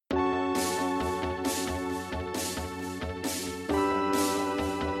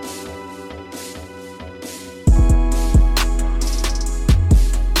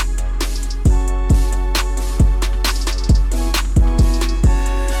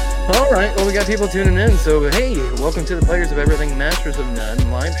All right, well, we got people tuning in, so hey, welcome to the Players of Everything, Masters of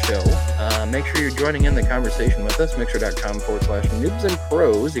None live show. Make sure you're joining in the conversation with us, mixer.com/noobs and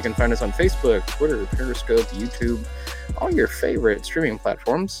pros. You can find us on Facebook, Twitter, Periscope, YouTube, all your favorite streaming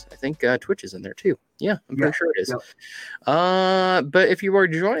platforms. I think Twitch is in there too. Yeah, I'm pretty sure it is. Yep. But if you are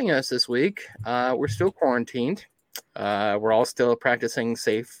joining us this week, we're still quarantined. We're all still practicing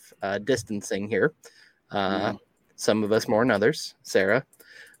safe distancing here. Some of us more than others. Sarah.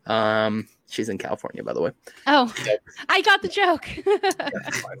 She's in California, by the way. Oh, I got the joke.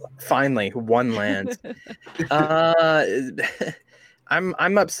 Finally, one lands.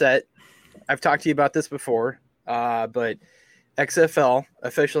 I'm upset. I've talked to you about this before, but XFL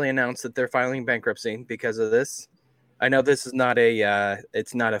officially announced that they're filing bankruptcy because of this. I know this is not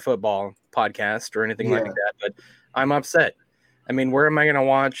it's not a football podcast or anything like that, but I'm upset. I mean, where am I going to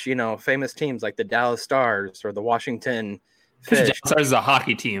watch, famous teams like the Dallas Stars or the Washington Fish? Stars is a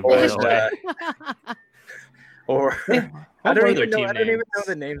hockey team, or by the way. I don't even know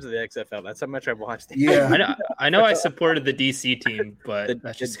the names of the XFL. That's how much I've watched. I know I supported the DC team, but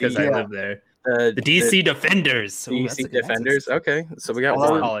that's just because I live there. The DC Defenders. DC Defenders. Okay, so we got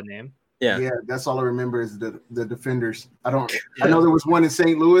one solid name. Yeah, that's all I remember is the Defenders. I know there was one in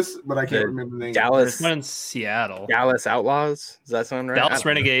St. Louis, but I can't remember the name. Dallas, one in Seattle. Dallas Outlaws. Does that sound right? Dallas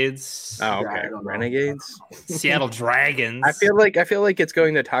Renegades. Oh, okay. Renegades. Seattle Dragons. I feel like it's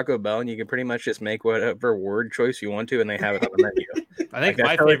going to Taco Bell, and you can pretty much just make whatever word choice you want to, and they have it on the menu. I think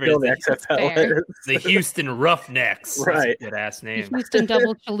my favorite is XFL. The Houston Roughnecks. Right. Good ass name. Houston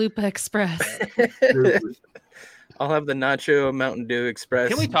Double Chalupa Express. I'll have the Nacho Mountain Dew Express.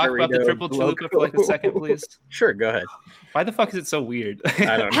 Can we talk about the triple chalupa for like a second, please? Sure, go ahead. Why the fuck is it so weird?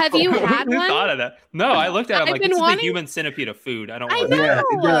 I don't know. Have you had Who one? thought of that? No, I looked at it. I'm like, this is the human centipede of food. I don't want know. Yeah,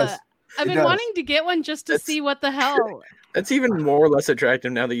 it does. I've been wanting to get one just to see what the hell. That's even more or less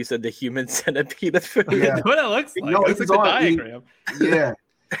attractive now that you said the human centipede of food. Yeah. What it looks like. No, it looks like a diagram.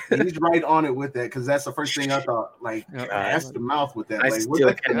 He's right on it with that because that's the first thing I thought. Like, that's the mouth with that. I like,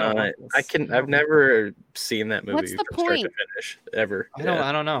 still cannot. I've never seen that movie. What's the from start point? to finish ever. I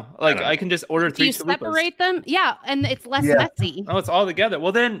don't know. Like, I can just order 3 Do you chalupas. separate them? Yeah, and it's less messy. Oh, it's all together.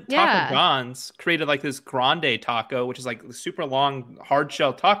 Well, then Taco John's created like this grande taco, which is like a super long hard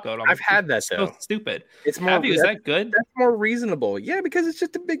shell taco. I've had that though. So stupid. It's more. Is that good? That's more reasonable. Yeah, because it's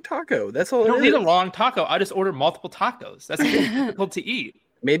just a big taco. That's all. I don't need a long taco. I just order multiple tacos. That's difficult to eat.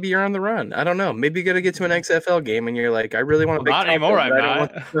 Maybe you're on the run. I don't know. Maybe you got to get to an XFL game and you're like, I really want a big taco. Not anymore,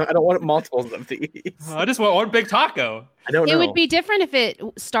 I don't want multiples of these. I just want one big taco. I don't know. It would be different if it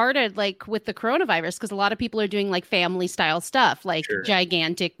started like with the coronavirus because a lot of people are doing like family style stuff, like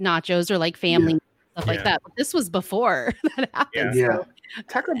gigantic nachos or like family stuff like that. But this was before that happened. Yeah. So.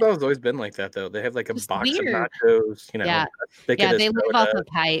 Taco Bell's always been like that though. They have like a box of nachos, Yeah, they live off a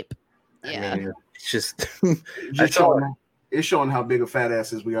pipe. I mean, it's just it's showing how big of fat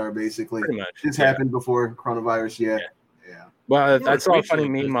asses we are, basically. Pretty much. This happened before coronavirus. Yeah. Well, I saw a funny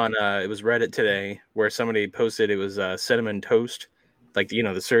meme on it was Reddit today where somebody posted it was cinnamon toast, like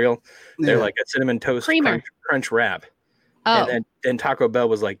the cereal. They're like a cinnamon toast crunch wrap. Oh. And then Taco Bell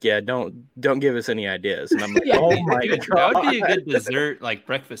was like, "Yeah, don't give us any ideas." And I'm like, "Oh my god, that would be a good dessert, like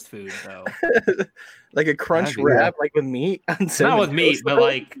breakfast food, though." Like a crunch wrap, like with meat. Not with meat, but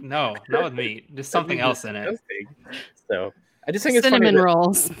like not with meat. Just something else in it. So I just think it's cinnamon funny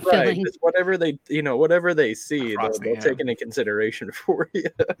rolls, right? Just whatever they see, they'll take into consideration for you.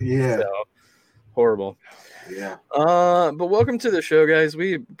 Yeah. So horrible. Yeah. But welcome to the show, guys.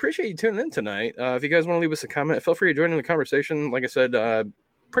 We appreciate you tuning in tonight. If you guys want to leave us a comment, feel free to join in the conversation. Like I said,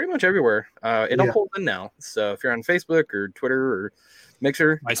 pretty much everywhere. It all pulls in now. So if you're on Facebook or Twitter or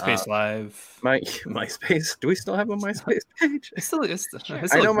Mixer, MySpace Live, MySpace. Do we still have a MySpace page? It's still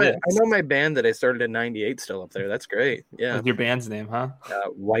I know my band that I started in '98 still up there. That's great. Yeah. What's your band's name, huh?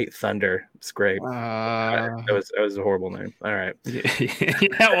 White Thunder. It's great. That was a horrible name. All right. Yeah,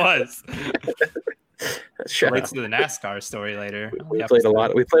 it was. Relates to the NASCAR story later. We played a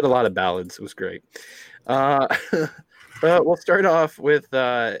lot of ballads. It was great. But we'll start off with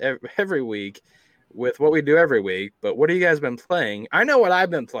every week with what we do every week. But what have you guys been playing? I know what I've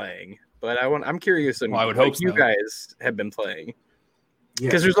been playing, but I'm curious on what you guys have been playing.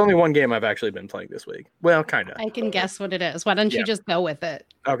 Because there's only one game I've actually been playing this week. Well, kind of. I can guess what it is. Why don't you just go with it?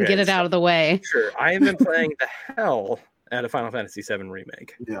 Okay, get it out of the way. Sure. I have been playing the hell out of Final Fantasy VII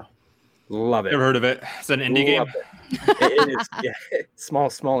Remake. Yeah. Love it. Never heard of it. It's an indie game. It is, small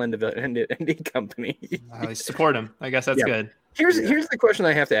indie company. Support him. I guess that's good. Here's the question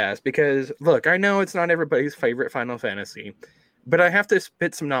I have to ask, because look, I know it's not everybody's favorite Final Fantasy, but I have to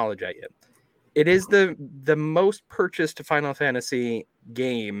spit some knowledge at you. It is the most purchased Final Fantasy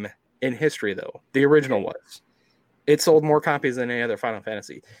game in history, though. The original was. It sold more copies than any other Final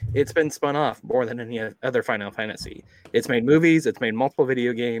Fantasy. It's been spun off more than any other Final Fantasy. It's made movies. It's made multiple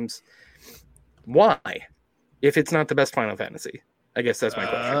video games. Why? If it's not the best Final Fantasy? I guess that's my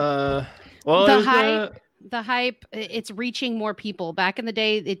question. Well, the hype, it's reaching more people. Back in the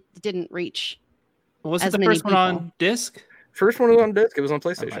day, it didn't reach. Was it the first one on disc? First one was on disc. It was on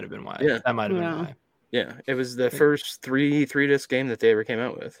PlayStation. That might have been why. Yeah, that might have been why. Yeah, it was the first three disc game that they ever came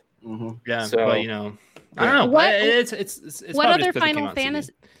out with. Mm-hmm. Yeah, so, but I don't know. It's what other Final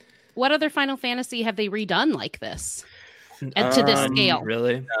Fantasy? What other Final Fantasy have they redone like this? To this scale,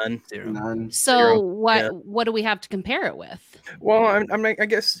 really? None. So Zero. what do we have to compare it with? Well, I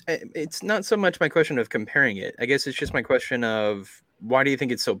guess it's not so much my question of comparing it. I guess it's just my question of why do you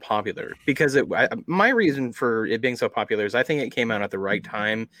think it's so popular? Because my reason for it being so popular is I think it came out at the right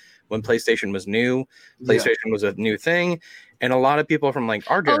time when PlayStation was new. PlayStation was a new thing, and a lot of people from like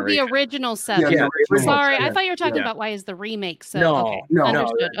our generation. Oh, the original 7. Yeah, Sorry, I thought you were talking about why is the remake so. No,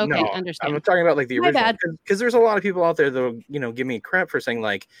 understood. Understand. I'm talking about like the My original, bad. because there's a lot of people out there that'll give me crap for saying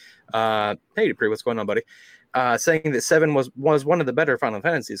like, "Hey, Dupree, what's going on, buddy?" Saying that 7 was one of the better Final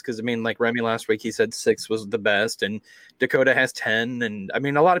Fantasies, because I mean, like Remy last week, he said 6 was the best, and Dakota has 10, and I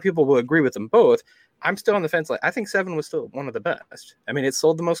mean, a lot of people will agree with them both. I'm still on the fence. Like, I think 7 was still one of the best. I mean, it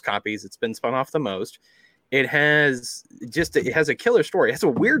sold the most copies. It's been spun off the most. It has a killer story. It has a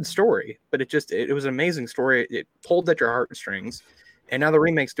weird story, but it was an amazing story. It pulled at your heartstrings. And now the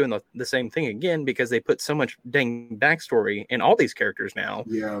remake's doing the same thing again, because they put so much dang backstory in all these characters now.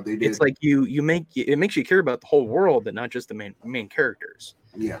 Yeah, they did. It's like it makes you care about the whole world and not just the main characters.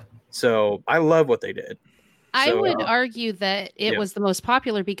 Yeah. So I love what they did. I would argue that it was the most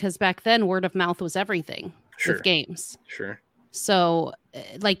popular because back then word of mouth was everything with games. Sure. So,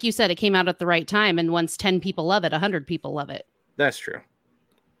 like you said, it came out at the right time, and once 10 people love it, 100 people love it. That's true.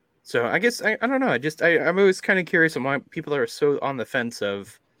 So I guess I don't know. I'm always kind of curious on why people are so on the fence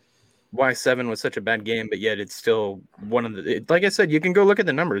of why 7 was such a bad game, but yet it's still one of the. Like I said, you can go look at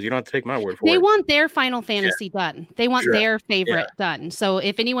the numbers. You don't have to take my word for it. They want their Final Fantasy done. They want their favorite done. So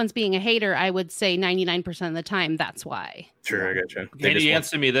if anyone's being a hater, I would say 99% of the time that's why. Sure, I gotcha. Can you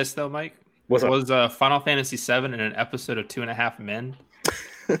answer me this though, Mike? Was Final Fantasy 7 in an episode of 2.5 Men?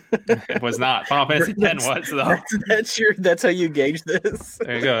 It was not. Final Fantasy 10 was though. That's how you gauge this.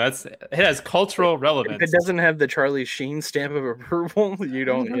 There you go. It has cultural relevance. If it doesn't have the Charlie Sheen stamp of approval, you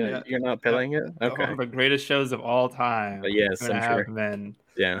don't. You're not playing it. Okay. One of the greatest shows of all time. But yes, I'm sure. Men.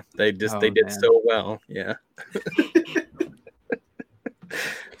 Yeah, they did so well. Yeah.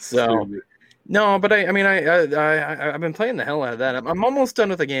 So. No, but I've been playing the hell out of that. I'm almost done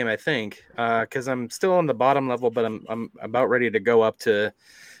with the game, I think, because I'm still on the bottom level, but I'm about ready to go up to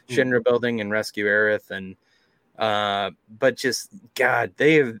Shinra Building and rescue Aerith, and but just God,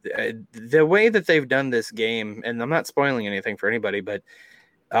 the way that they've done this game, and I'm not spoiling anything for anybody, but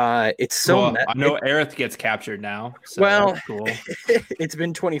it's so. Well, I know Aerith gets captured now. So that's cool. It's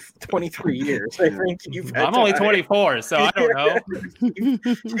been 23 years. I think I'm only 24, so I don't know.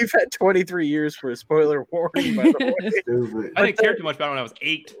 You've had 23 years for a spoiler warning. By the way, I didn't care too much about it when I was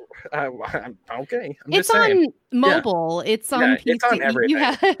 8. Okay, it's on mobile. Yeah. It's on PC. It's on everything. You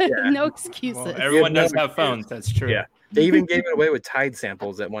have no excuses. Well, everyone does have phones. That's true. Yeah. They even gave it away with Tide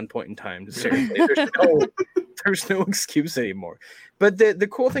samples at one point in time. Seriously, there's no excuse anymore. But the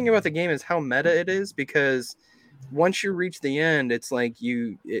cool thing about the game is how meta it is, because once you reach the end, it's like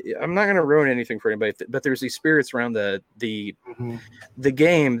I'm not going to ruin anything for anybody, but there's these spirits around the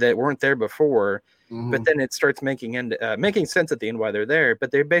game that weren't there before. But then it starts making sense at the end why they're there.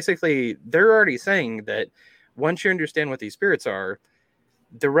 But they're already saying that once you understand what these spirits are,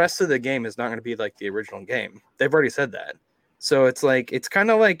 the rest of the game is not going to be like the original game. They've already said that. So it's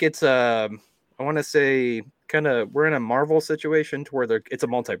kind of like I want to say we're in a Marvel situation to where it's a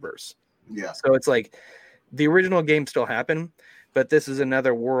multiverse. Yeah. So it's like the original game still happened, but this is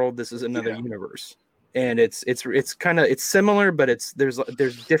another world. This is another universe. And it's similar, but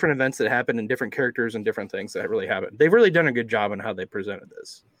there's different events that happen and different characters and different things that really happen. They've really done a good job on how they presented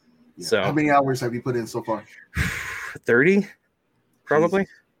this. Yeah. So how many hours have you put in so far? 30, probably.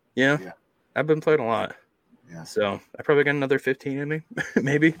 Yeah. I've been playing a lot. Yeah. So I probably got another 15 in me,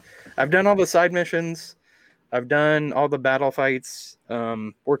 maybe. I've done all the side missions. I've done all the battle fights,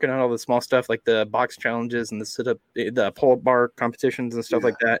 working on all the small stuff like the box challenges and the pull-up bar competitions and stuff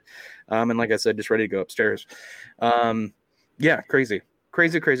like that. And like I said, just ready to go upstairs. Crazy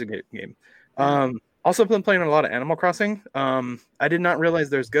game. Also been playing a lot of Animal Crossing. I did not realize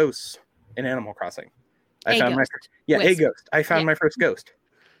there's ghosts in Animal Crossing. I found a ghost. I found my first ghost.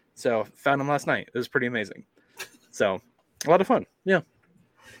 So found him last night. It was pretty amazing. So a lot of fun. Yeah.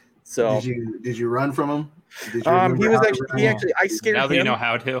 So did you run from him? I scared him. Now that you know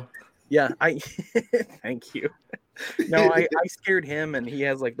how to. Yeah, thank you. No, I scared him, and he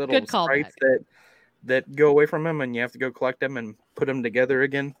has like little sprites that go away from him, and you have to go collect them and put them together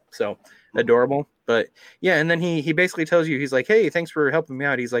again. So adorable. But yeah, and then he basically tells you, he's like, hey, thanks for helping me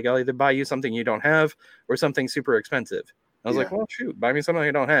out. He's like, I'll either buy you something you don't have or something super expensive. I was like, well, shoot, buy me something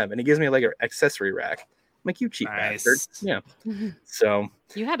I don't have. And he gives me like an accessory rack. I'm like, you cheap bastard. Yeah. So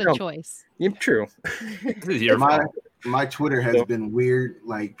you had a choice. Yeah, true. My Twitter has been weird.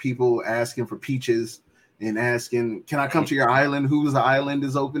 Like people asking for peaches and asking, can I come to your island? Whose island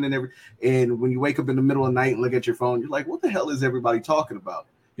is open and when you wake up in the middle of the night and look at your phone, you're like, what the hell is everybody talking about?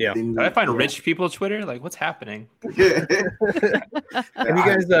 Yeah. I find rich people Twitter, like, what's happening? Have you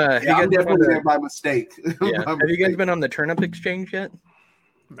guys I'm definitely there by mistake. Yeah. Have you guys been on the Turnip Exchange yet?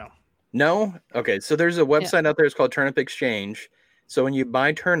 No? Okay, so there's a website out there, it's called Turnip Exchange. So when you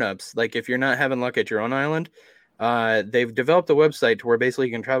buy turnips, like if you're not having luck at your own island, they've developed a website to where basically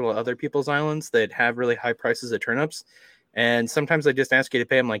you can travel to other people's islands that have really high prices of turnips. And sometimes they just ask you to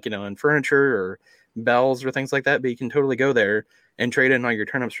pay them like, in furniture or bells or things like that. But you can totally go there and trade in all your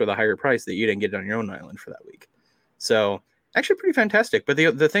turnips for the higher price that you didn't get on your own island for that week. So actually pretty fantastic. But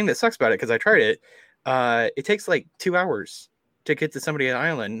the thing that sucks about it, because I tried it, it takes like 2 hours to get to somebody's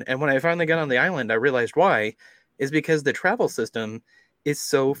island. And when I finally got on the island, I realized why is because the travel system is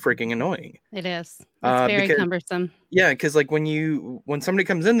so freaking annoying. It is. It's very cumbersome. Yeah, because like when somebody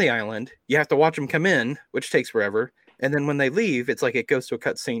comes in the island, you have to watch them come in, which takes forever. And then when they leave, it's like it goes to a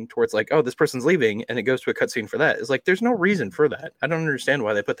cutscene towards like, oh, this person's leaving, and it goes to a cutscene for that. It's like there's no reason for that. I don't understand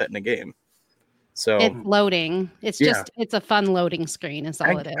why they put that in the game. So it's loading. It's just it's a fun loading screen. Is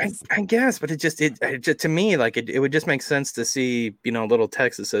all it is. I guess, but it just to me like it would just make sense to see little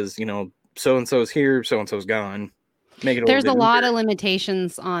text that says so and so's here, so and so's gone. Make it. There's a lot of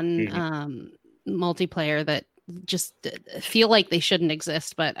limitations on multiplayer that just feel like they shouldn't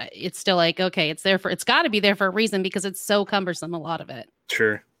exist, but it's still like, okay, it's got to be there for a reason because it's so cumbersome, a lot of it.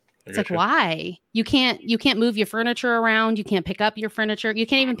 Sure. It's like, why? You can't move your furniture around. You can't pick up your furniture. You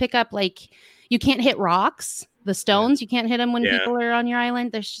can't even pick up, like, you can't hit rocks, the stones. You can't hit them when people are on your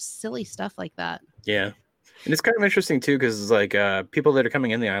island. There's just silly stuff like that. Yeah. And it's kind of interesting too, because like people that are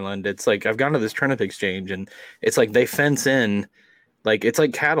coming in the island, it's like I've gone to this Turnip Exchange, and it's like they fence in, like it's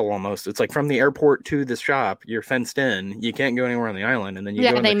like cattle almost. It's like from the airport to the shop, you're fenced in. You can't go anywhere on the island, and then you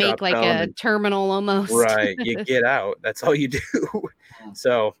go in they make like a terminal almost. Right, you get out. That's all you do.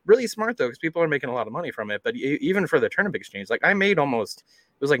 So really smart though, because people are making a lot of money from it. But even for the Turnip Exchange, like I made it was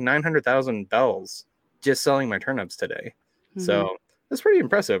like 900,000 bells just selling my turnips today. Mm-hmm. So that's pretty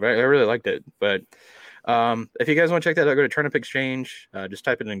impressive. I really liked it, but. If you guys want to check that out, go to Turnip Exchange. Just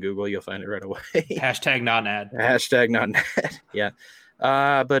type it in Google, you'll find it right away. Hashtag not an ad. Hashtag not an ad. Yeah.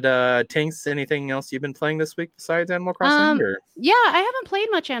 But Tinks, anything else you've been playing this week besides Animal Crossing? Yeah, I haven't played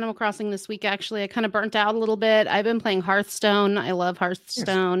much Animal Crossing this week, actually. I kind of burnt out a little bit. I've been playing Hearthstone. I love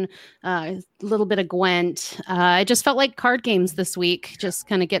Hearthstone. A little bit of Gwent. I just felt like card games this week, just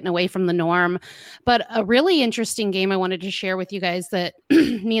kind of getting away from the norm. But a really interesting game I wanted to share with you guys that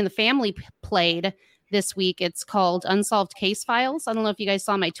me and the family played this week. It's called Unsolved Case Files. I don't know if you guys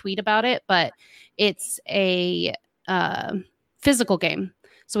saw my tweet about it, but it's a physical game.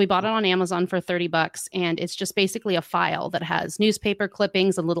 So we bought it on Amazon for $30, and it's just basically a file that has newspaper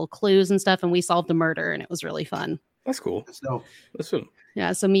clippings and little clues and stuff. And we solved the murder, and it was really fun. That's cool.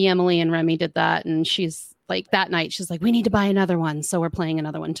 Yeah. So me, Emily, and Remy did that, and she's like, that night, she's like, we need to buy another one. So we're playing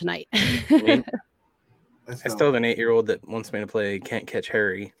another one tonight. I still have an 8-year-old that wants me to play Can't Catch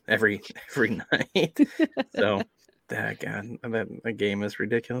Harry every night. So, that game is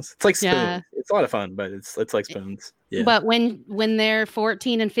ridiculous. It's like Spoons. Yeah. It's a lot of fun, but it's like Spoons. Yeah. But when they're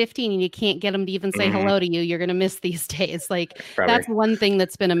 14 and 15 and you can't get them to even say hello to you, you're going to miss these days. Like that's one thing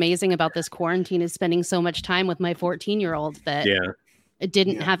that's been amazing about this quarantine is spending so much time with my 14-year-old that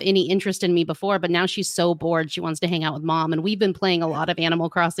didn't have any interest in me before, but now she's so bored. She wants to hang out with mom. And we've been playing a lot of Animal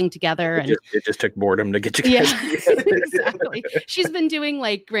Crossing together. It just took boredom to get you guys together. Exactly. She's been doing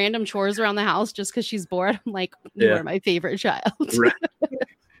like random chores around the house just because she's bored. I'm like, you are my favorite child. Right.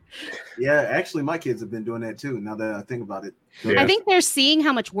 Yeah, actually, my kids have been doing that too. Now that I think about it, I think they're seeing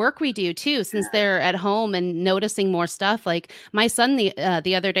how much work we do too, since they're at home and noticing more stuff. Like my son the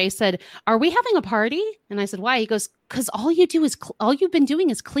other day said, "Are we having a party?" And I said, "Why?" He goes, "Because all you've been doing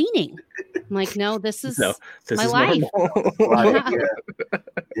is cleaning." I'm like, "No, this is my life."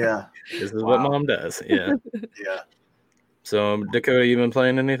 Yeah, this is what mom does. Yeah, yeah. So Dakota, you been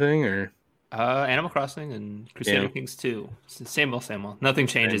playing anything or? Animal Crossing and Crusader Kings 2. Same old. Nothing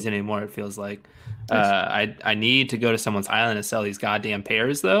changes anymore, it feels like. I need to go to someone's island and sell these goddamn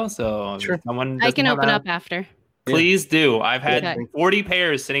pears, though. So someone I can open up after. Please do. I've had 40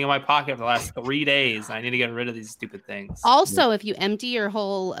 pears sitting in my pocket for the last 3 days. I need to get rid of these stupid things. Also, if you empty your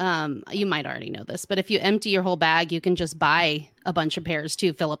whole, you might already know this, but if you empty your whole bag, you can just buy a bunch of pears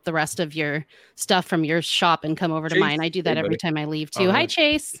too. Fill up the rest of your stuff from your shop and come over to mine. I do that every time I leave too. Hi,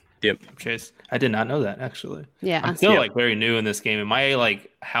 Chase. Yep, Chase. I did not know that, actually. Yeah, I'm still like very new in this game, and my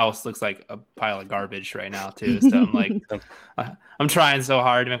house looks like a pile of garbage right now too. So I'm like, I'm trying so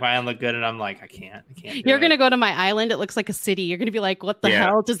hard to make my island look good, and I'm like, I can't. You're gonna go to my island. It looks like a city. You're gonna be like, what the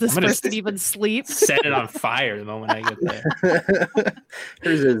hell? Does this person even sleep? Set it on fire the moment I get there.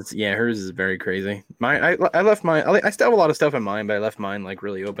 Hers is very crazy. I left mine. I still have a lot of stuff in mine, but I left mine like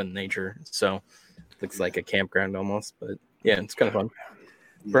really open nature, so it looks like a campground almost. But yeah, it's kind of fun.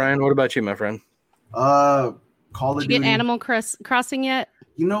 Brian, what about you, my friend? Call of Duty. Did you get Animal Crossing yet?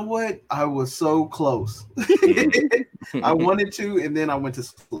 You know what? I was so close. I wanted to, and then I went to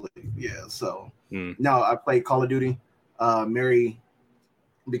sleep. Yeah, so no, I played Call of Duty. Mary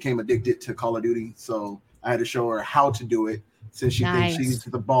became addicted to Call of Duty, so I had to show her how to do it since she thinks she's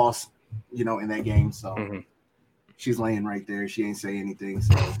the boss, in that game. So she's laying right there. She ain't say anything,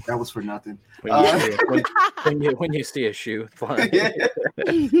 so that was for nothing. When you see a shoe flying.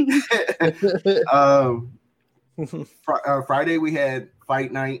 Friday we had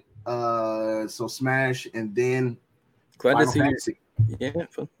fight night. So Smash, and then glad to see Fantasy.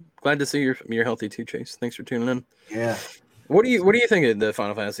 Glad to see you're healthy too, Chase. Thanks for tuning in. Yeah. What do you think of the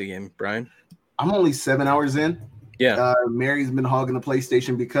Final Fantasy game, Brian? I'm only 7 hours in. Yeah. Mary's been hogging the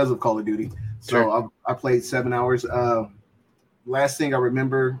PlayStation because of Call of Duty. So I played 7 hours. Last thing I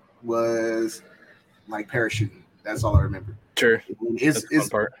remember was like parachuting. That's all I remember. Sure. It's the fun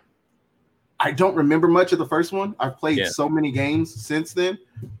part. I don't remember much of the first one. I've played so many games since then.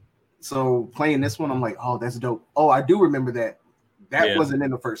 So playing this one, I'm like, oh, that's dope. Oh, I do remember that. That wasn't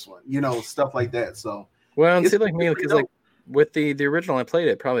in the first one. Stuff like that. So see, like me, because like with the original, I played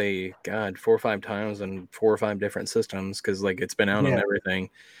it probably 4 or 5 times on 4 or 5 different systems because like it's been out on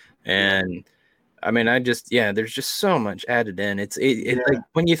everything. And I mean, there's just so much added in. It's like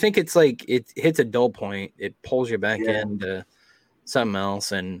when you think it's like it hits a dull point, it pulls you back into something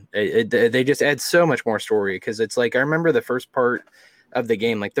else, and they just add so much more story. Because it's like I remember the first part of the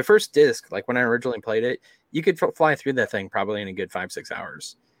game, like the first disc, like when I originally played it, you could fly through that thing probably in a good 5-6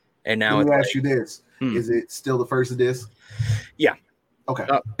 hours. And now let me ask you this: is it still the first disc? Yeah. Okay.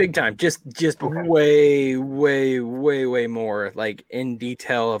 Big time. Just way more like in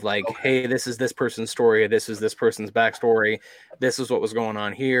detail of like, hey, this is this person's story. This is this person's backstory. This is what was going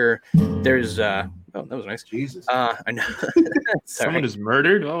on here. There's oh, that was nice. Jesus. I know. Someone is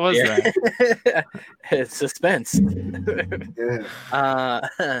murdered. What was that? It's suspense.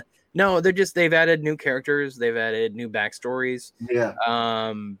 No, they've added new characters. They've added new backstories.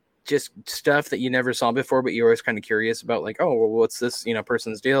 Yeah. Just stuff that you never saw before, but you're always kind of curious about, like, oh, well, what's this,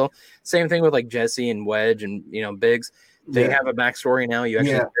 person's deal? Same thing with like Jesse and Wedge and Biggs. They have a backstory now. You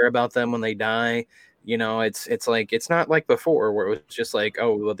actually care about them when they die. It's like it's not like before where it was just like,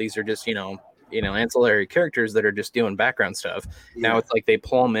 oh, well, these are just ancillary characters that are just doing background stuff. Now it's like they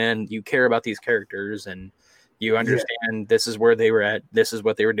pull them in. You care about these characters and you understand this is where they were at. This is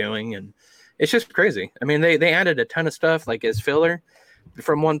what they were doing, and it's just crazy. I mean, they added a ton of stuff like as filler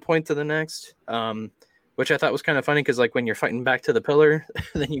from one point to the next, which I thought was kind of funny because like when you're fighting back to the pillar,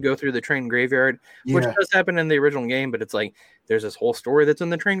 then you go through the train graveyard, which does happen in the original game, but it's like there's this whole story that's in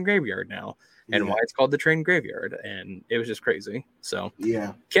the train graveyard now, and why it's called the train graveyard, and it was just crazy. So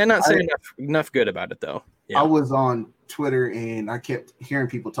cannot say enough good about it though. I was on Twitter and I kept hearing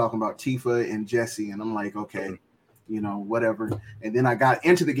people talking about Tifa and Jesse, and I'm like, okay, whatever. And then I got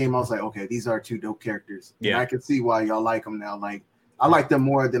into the game, I was like, okay, these are 2 dope characters. And I can see why y'all like them now. Like, I like them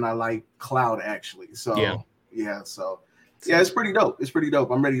more than I like Cloud, actually. So, it's pretty dope. It's pretty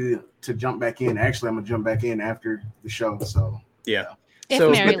dope. I'm ready to jump back in. Actually, I'm going to jump back in after the show. So, So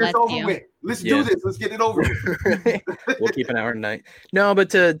Mary lets you. With. Let's do this. Let's get it over with. We'll keep an hour tonight. No,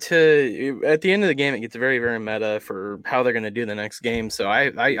 but to at the end of the game, it gets very, very meta for how they're going to do the next game. So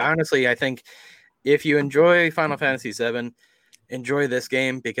I honestly, I think if you enjoy Final Fantasy VII, enjoy this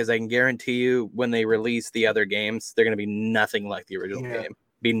game, because I can guarantee you when they release the other games, they're going to be nothing like the original game.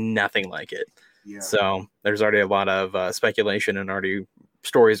 Be nothing like it. Yeah. So there's already a lot of speculation and already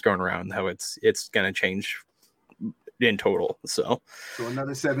stories going around how it's going to change in total. So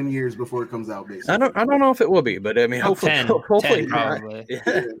another 7 years before it comes out, basically. I don't know if it will be, but I mean, hopefully 10 probably.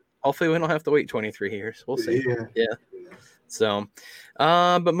 Hopefully we don't have to wait 23 years. We'll see. Yeah. So,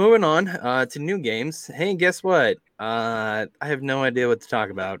 but moving on to new games. Hey, guess what? I have no idea what to talk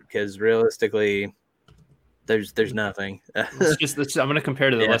about because realistically, there's nothing. I'm going to compare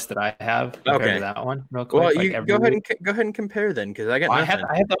to the list that I have. To that one real quick. Well, you go ahead and compare then because I got nothing.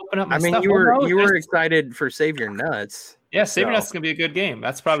 I have to open up my stuff. You were excited for Save Your Nuts. Yeah, Save Your Nuts is going to be a good game.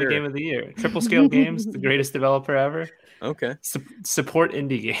 That's probably game of the year. Triple Scale Games, the greatest developer ever. Okay. Support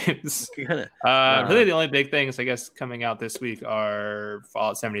indie games. Really, the only big things I guess coming out this week are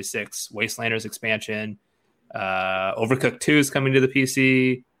Fallout 76, Wastelanders expansion, Overcooked 2 is coming to the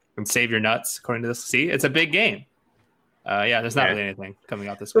PC, and Save Your Nuts. According to this, it's a big game. There's not really anything coming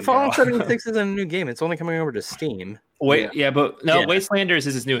out this week. But Fallout 76 isn't a new game; it's only coming over to Steam. Wastelanders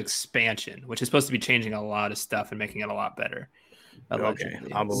is his new expansion, which is supposed to be changing a lot of stuff and making it a lot better. Okay,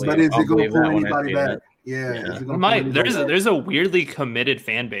 I'll believe. But is it going to pull anybody back? Yeah. There's a weirdly committed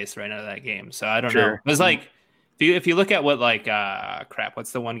fan base right now to that game, so I don't know. It's like if you look at what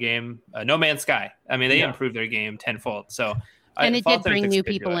what's the one game? No Man's Sky. I mean, they improved their game tenfold. So it did bring new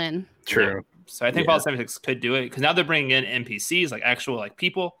people in. True. Yeah. So I think Fallout 76 could do it because now they're bringing in NPCs, like actual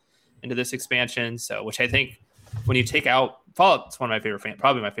people, into this expansion. So which I think when you take out Fallout's one of my favorite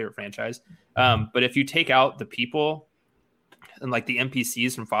probably my favorite franchise. But if you take out the people and the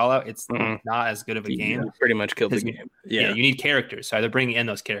NPCs from Fallout, it's not as good of a game. Pretty much killed the game. Yeah, you need characters. So they're bringing in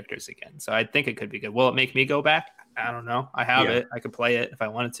those characters again. So I think it could be good. Will it make me go back? I don't know. I have it. I could play it if I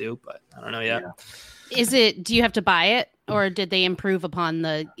wanted to, but I don't know yet. Yeah. Do you have to buy it, or did they improve upon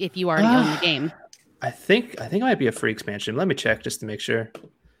if you already own the game? I think it might be a free expansion. Let me check just to make sure.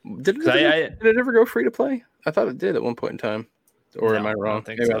 Did it ever go free to play? I thought it did at one point in time. Or am I wrong? I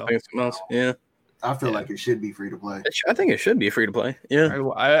think so. I think something else. Yeah. I feel like it should be free to play. I think it should be free to play. Yeah.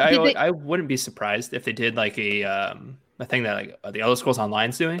 I wouldn't be surprised if they did a thing that the Elder Scrolls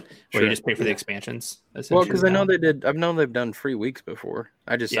Online's doing, where you just pay for the expansions. Well, because I know they did. I've known they've done free weeks before.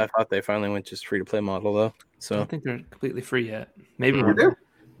 I thought they finally went just free to play model though. So I don't think they're completely free yet. Maybe.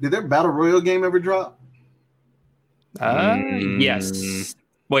 Did their Battle Royale game ever drop? Yes.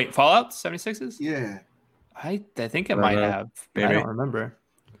 Wait, Fallout 76's? Yeah. I think it might have. Maybe. I don't remember.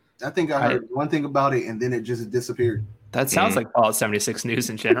 I think I heard one thing about it, and then it just disappeared. That sounds like Fallout 76 news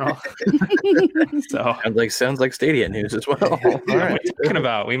in general. Sounds like Stadia news as well. All right. What are you talking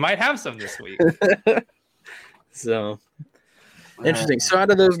about? We might have some this week. So interesting. So out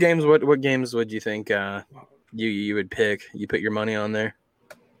of those games, what games would you think you would pick? You put your money on there?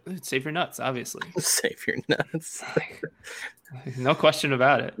 Save Your Nuts, obviously. Save Your Nuts. No question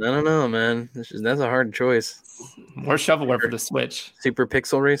about it. I don't know, man. That's a hard choice. More shovelware for the Switch. Super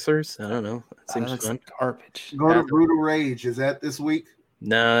Pixel Racers? I don't know. That seems fun. Garbage. Go to Brutal Rage. Is that this week?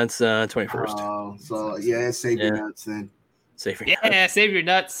 No, it's 21st. Oh, so Save Your Nuts then. Save Your Nuts. Yeah, Save Your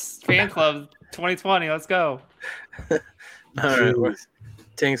Nuts fan club 2020. Let's go. All right.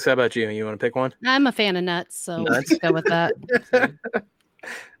 Tinks, how about you? You want to pick one? I'm a fan of nuts, so let's go with that.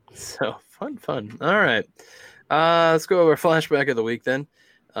 So fun. All right. Let's go over flashback of the week then.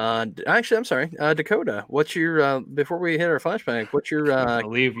 Actually, I'm sorry, Dakota. What's your before we hit our flashback? What's your I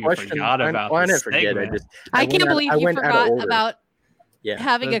believe you question? Forgot about I this forget. I can't believe you forgot about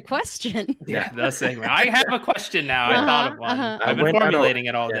having a question. Yeah, that segment. I have a question now. I thought of one. I've been formulating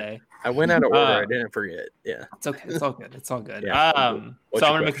it all day. I went out of order. I didn't forget. Yeah, it's okay. It's all good. It's all good. Yeah. So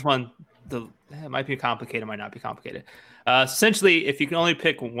I'm gonna make this one. It might be complicated. Might not be complicated. Essentially, if you can only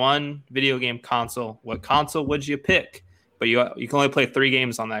pick one video game console, what console would you pick? But you can only play 3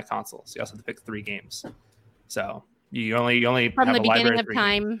 games on that console, so you also have to pick 3 games. So you only from have the beginning of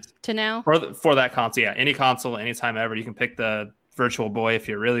time games. To now for that console. Yeah, any console, anytime ever. You can pick the Virtual Boy if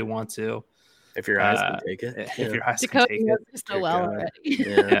you really want to. If your eyes can take it. If your eyes can take it. So well already.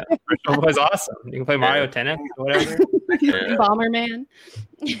 Yeah. Virtual Boy's awesome. You can play Mario Tennis or whatever. Bomberman.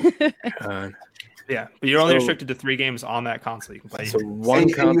 Yeah, but you're only restricted to 3 games on that console. You can play. So one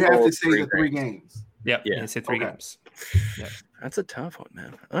console. And you have to say the 3 games. Yep. Yeah. You say 3 games. Yep. That's a tough one,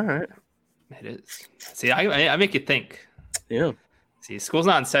 man. All right. It is. See, I make you think. Yeah. See, school's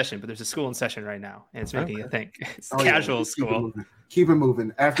not in session, but there's a school in session right now, and it's making you think. It's casual school. Keep it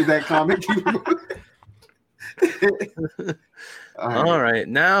moving. After that comment, keep it moving. All right.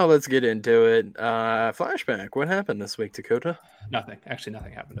 Now let's get into it. Flashback. What happened this week, Dakota? Nothing. Actually,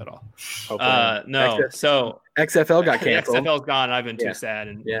 nothing happened at all. No. So XFL got canceled. XFL's gone. I've been too sad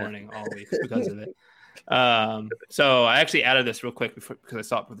and mourning all week because of it. So I actually added this real quick because I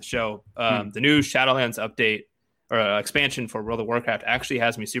saw it for the show. The new Shadowlands update or expansion for World of Warcraft actually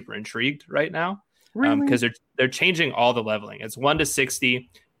has me super intrigued right now. Really? Because they're changing all the leveling. It's 1 to 60.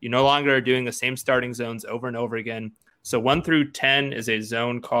 You no longer are doing the same starting zones over and over again. So 1 through 10 is a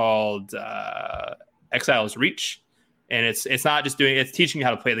zone called Exile's Reach. And it's not just it's teaching you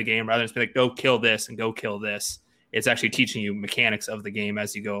how to play the game rather than just be like, go kill this and go kill this. It's actually teaching you mechanics of the game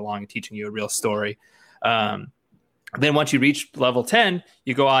as you go along and teaching you a real story. Then once you reach level 10,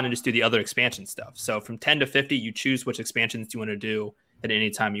 you go on and just do the other expansion stuff. So from 10 to 50, you choose which expansions you want to do at any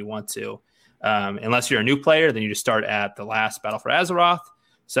time you want to. Unless you're a new player, then you just start at the last Battle for Azeroth.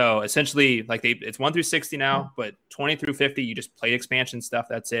 So essentially, like it's 1 through 60 now, but 20 through 50, you just play expansion stuff.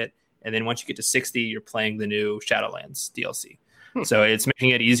 That's it. And then once you get to 60, you're playing the new Shadowlands DLC. So it's making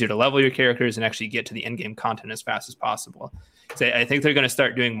it easier to level your characters and actually get to the end game content as fast as possible. So I think they're going to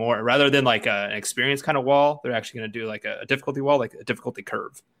start doing more rather than like an experience kind of wall. They're actually going to do like a difficulty wall, like a difficulty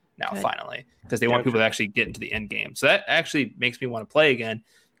curve now, finally, because they want people to actually get into the end game. So that actually makes me want to play again,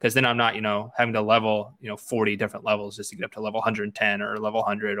 because then I'm not, having to level, 40 different levels just to get up to level 110 or level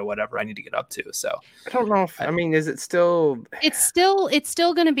 100 or whatever I need to get up to. So I don't know if, is it still? It's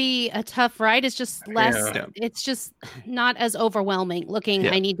still going to be a tough ride. It's just less, it's just not as overwhelming looking.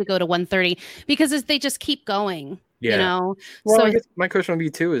 I need to go to 130 because they just keep going. Well, so I guess my question would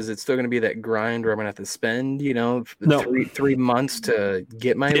be too, is it still going to be that grind where I'm going to have to spend, 3 months to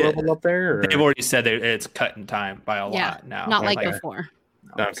get my level up there? Or? They've already said that it's cutting time by a lot now. Not like before.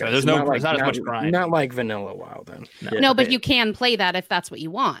 Okay. So there's not as much grind. Not like vanilla WoW then. No, but you can play that if that's what you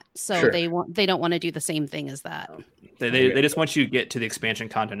want. So they don't want to do the same thing as that. They just want you to get to the expansion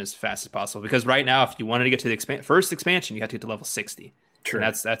content as fast as possible, because right now, if you wanted to get to the first expansion, you have to get to level 60. True.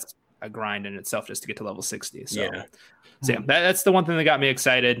 And that's a grind in itself just to get to level 60. So that's the one thing that got me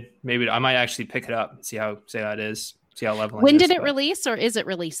excited. Maybe I might actually pick it up and see how it is. See how leveling. When did it release, or is it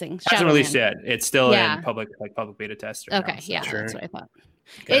releasing? It hasn't released yet. It's still in public beta test. Okay, that's what I thought.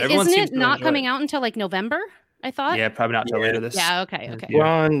 Isn't it not coming out until like November? I thought. Yeah, probably not until later this. Yeah. Okay.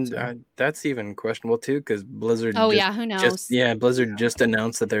 Well, and that's even questionable too, because Blizzard. Oh who knows? Blizzard just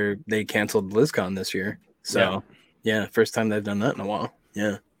announced that they canceled BlizzCon this year. So first time they've done that in a while.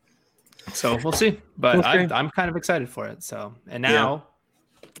 Yeah. So we'll see, but I'm kind of excited for it. So, and now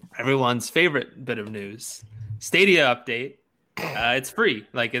everyone's favorite bit of news: Stadia update. It's free.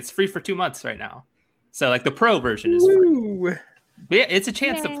 Like, it's free for 2 months right now. So like the pro version is free. But yeah, it's a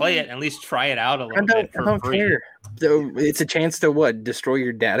chance to play it and at least try it out a little bit for free. Care. So it's a chance to destroy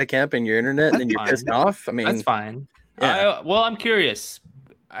your data cap and your internet, and then you're pissed off. That's fine. Yeah. Well, I'm curious.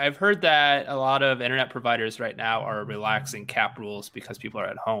 I've heard that a lot of internet providers right now are relaxing cap rules because people are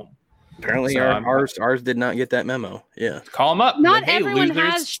at home. Apparently, ours did not get that memo. Yeah, call them up. Not everyone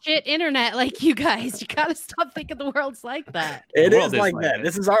has shit internet like you guys. You gotta stop thinking the world's like that. It is like that.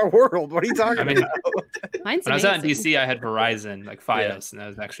 This is our world. What are you talking about? Mine's when I was out in DC, I had Verizon, like Fios, and that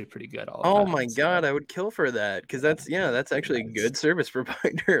was actually pretty good. Oh my god, I would kill for that, because that's actually a good service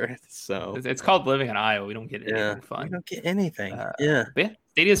provider. So it's called living in Iowa. We don't get anything fun. We don't get anything. But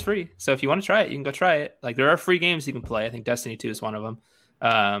Stadia is free, so if you want to try it, you can go try it. Like, there are free games you can play. I think Destiny 2 is one of them.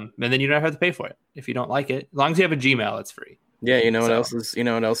 And then you don't have to pay for it if you don't like it. As long as you have a Gmail, it's free. Yeah, what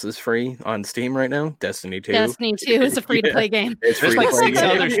else is free on Steam right now? Destiny 2. Destiny 2 is a free to play game. There's like 6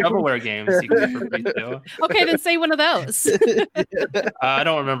 other shovelware games you can get for free too. Okay, then say one of those. I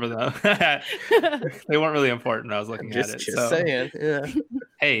don't remember them. They weren't really important when I was looking at it. Just saying. Yeah.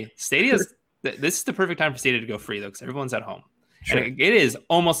 Hey, this is the perfect time for Stadia to go free though, because everyone's at home. Sure. And it is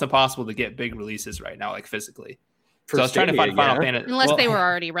almost impossible to get big releases right now, like physically. So I was trying to find Final Fantasy. Unless they were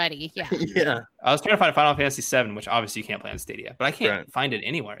already ready. Yeah. I was trying to find Final Fantasy 7, which obviously you can't play on Stadia, but I can't find it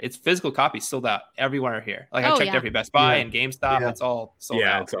anywhere. It's physical copies sold out everywhere here. Like, I checked every Best Buy and GameStop. It's all sold out.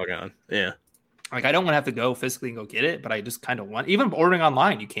 Yeah, it's all gone. Yeah. Like, I don't want to have to go physically and go get it, but I just kind of want. Even ordering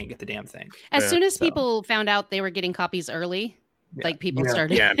online, you can't get the damn thing. As soon as people found out they were getting copies early, like, people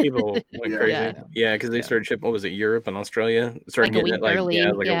started. Yeah, people went crazy. Yeah, because they started shipping. What was it? Europe and Australia started getting it early.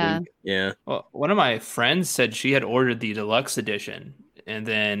 A week. Yeah. Well, one of my friends said she had ordered the deluxe edition, and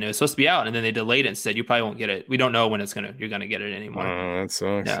then it was supposed to be out, and then they delayed it and said, "You probably won't get it. We don't know when you're gonna get it anymore." Oh, that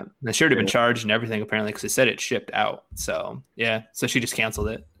sucks. Yeah, they should have been charged and everything apparently, because they said it shipped out. So so she just canceled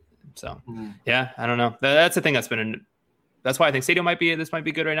it. So I don't know. That's the thing that's why I think Stadia might be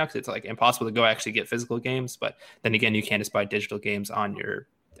good right now, because it's like impossible to go actually get physical games. But then again, you can't just buy digital games on your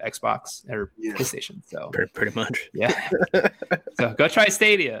Xbox or PlayStation. So pretty much. Yeah. So go try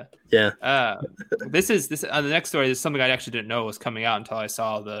Stadia. Yeah. This the next story. This is something I actually didn't know was coming out until I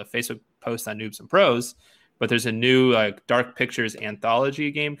saw the Facebook post on Noobs and Pros. But there's a new Dark Pictures anthology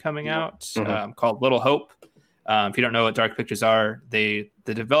game coming out called Little Hope. If you don't know what Dark Pictures are, the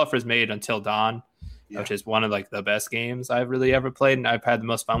developers made Until Dawn. Which is one of the best games I've really ever played, and I've had the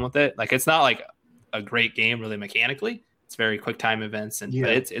most fun with it. Like, it's not like a great game really mechanically. It's very quick time events, but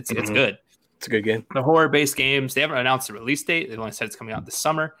it's good. It's a good game. The horror based games, they haven't announced a release date. They've only said it's coming out this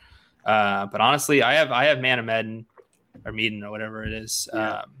summer. But honestly, I have Man of Medan. or Medan or whatever it is.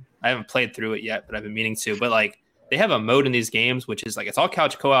 Yeah. I haven't played through it yet, but I've been meaning to. But like they have a mode in these games, which is like it's all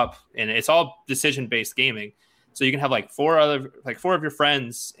couch co-op and it's all decision-based gaming. So you can have like four of your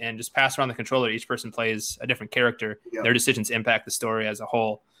friends and just pass around the controller. Each person plays a different character. Yeah. Their decisions impact the story as a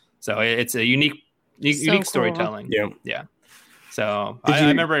whole. So it's a unique cool. storytelling. Yeah. So I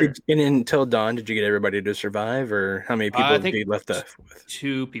remember. And until dawn, did you get everybody to survive, or how many people did you left with?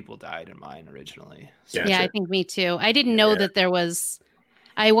 2 people died in mine originally. So. Yeah, I think me too. I didn't know that there was.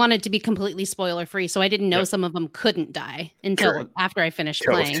 I wanted to be completely spoiler free, so I didn't know some of them couldn't die until after I finished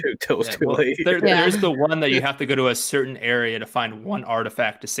playing. Till it was too late. There's the one that you have to go to a certain area to find one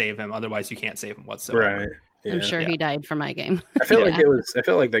artifact to save him. Otherwise, you can't save him whatsoever. Right. Yeah. I'm sure he died for my game. I feel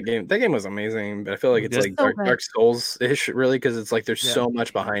like that game was amazing, but I feel like it's like Dark Souls-ish, really, because it's like there's so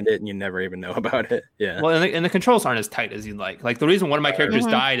much behind it and you never even know about it. Yeah. Well, and the controls aren't as tight as you'd like. Like the reason one of my characters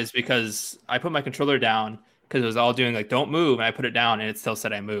died is because I put my controller down because it was all doing like don't move, and I put it down and it still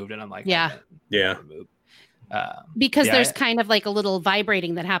said I moved, and I'm like yeah. Because there's kind of like a little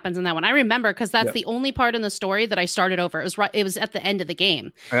vibrating that happens in that one. I remember because that's the only part in the story that I started over. It was at the end of the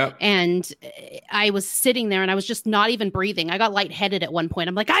game, and I was sitting there and I was just not even breathing. I got lightheaded at one point.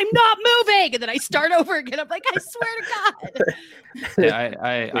 I'm like, I'm not moving, and then I start over again. I'm like, I swear to God.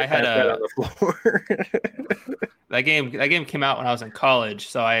 I had on the floor. that game came out when I was in college,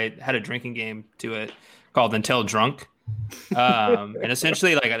 so I had a drinking game to it called Until Drunk. And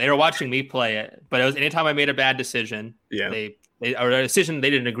essentially like they were watching me play it, but it was anytime I made a bad decision, they or a decision they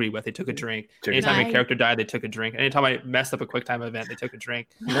didn't agree with, they took a drink. Anytime a character died, they took a drink. Anytime I messed up a quick time event, they took a drink.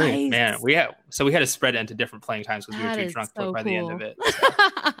 Nice. Man, we had to spread it into different playing times because we were too drunk by the end of it. So.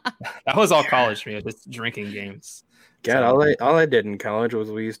 That was all college for me, just drinking games. God, all I did in college was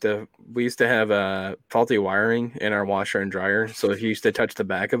we used to have faulty wiring in our washer and dryer. So if you used to touch the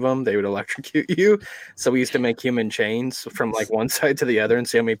back of them, they would electrocute you. So we used to make human chains from like one side to the other and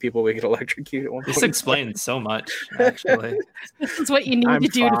see how many people we could electrocute at one point. This explains so much, actually. This is what you need to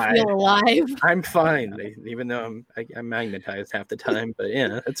do to feel alive. I'm fine, even though I'm magnetized half the time. But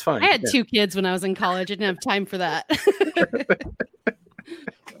yeah, it's fine. I had 2 kids when I was in college. I didn't have time for that.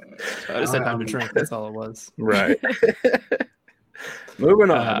 I just had time to drink. That's all it was. Right. Moving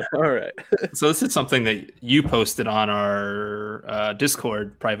on. All right. So this is something that you posted on our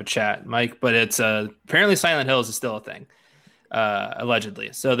Discord private chat, Mike, but it's apparently Silent Hills is still a thing. Allegedly.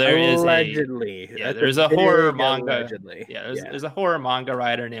 So there's a horror manga. Allegedly. There's a horror manga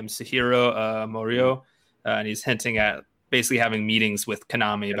writer named Suhiro Morio, and he's hinting at basically having meetings with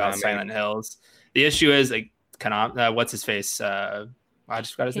Konami about Silent Hills. The issue is like Konami, what's his face? I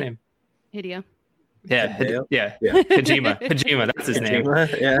just forgot his name. Hideo. Yeah. Kojima, that's his name.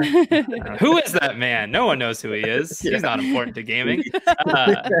 Yeah. Who is that man? No one knows who he is. He's not important to gaming.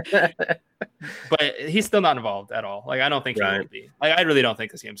 But he's still not involved at all. Like I don't think he will be. Like I really don't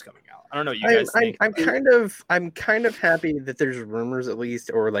think this game's coming out. I don't know what you guys think. I'm kind of happy that there's rumors at least,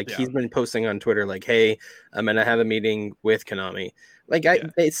 or like he's been posting on Twitter like, hey, I'm gonna have a meeting with Konami. Like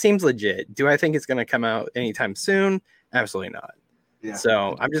it seems legit. Do I think it's gonna come out anytime soon? Absolutely not. Yeah.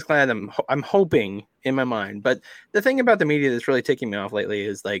 So I'm just glad I'm hoping in my mind. But the thing about the media that's really taking me off lately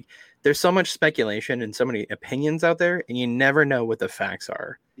is like there's so much speculation and so many opinions out there, and you never know what the facts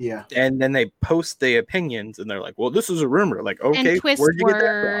are. Yeah. And then they post the opinions, and they're like, "Well, this is a rumor." Like, okay, where'd you get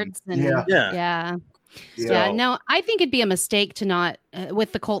that from? Yeah. No, I think it'd be a mistake to not,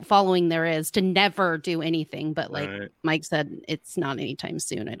 with the cult following there is, to never do anything. But like Mike said, it's not anytime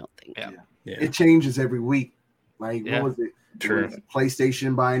soon. I don't think. Yeah. It changes every week. Like what was it? True. It was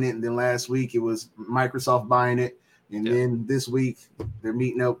PlayStation buying it, and then last week it was Microsoft buying it, and then this week they're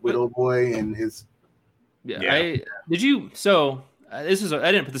meeting up with old boy and his. Did you? So this is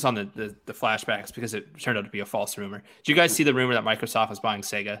I didn't put this on the flashbacks because it turned out to be a false rumor. Did you guys see the rumor that Microsoft was buying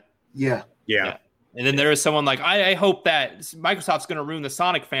Sega? Yeah. And then there was someone like, I hope that Microsoft's going to ruin the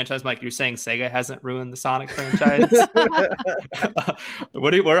Sonic franchise. I'm like, you're saying Sega hasn't ruined the Sonic franchise?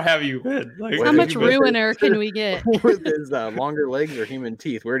 Where have you been? Like, how much ruiner can we get? With his longer legs or human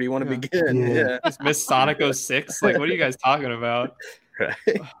teeth? Where do you want to begin? Yeah. Miss Sonic 06? Like, what are you guys talking about? Right.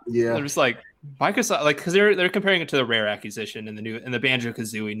 Yeah. They're just like, Microsoft, like, because they're comparing it to the Rare acquisition in the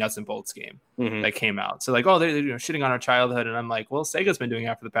Banjo-Kazooie Nuts and Bolts game that came out. So like, they're shitting on our childhood, and I'm like, well, Sega's been doing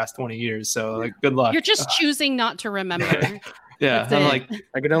that for the past 20 years, so like, good luck. You're just choosing not to remember. I'm like,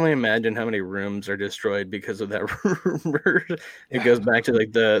 I can only imagine how many rooms are destroyed because of that rumor. It goes back to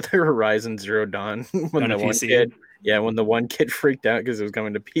like the Horizon Zero Dawn when the one kid freaked out because it was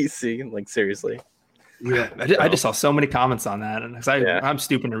coming to PC. Like seriously. Yeah, I just saw so many comments on that, and I'm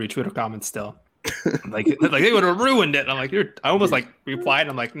stupid to read Twitter comments still. like they would have ruined it. I'm like, I almost like replied.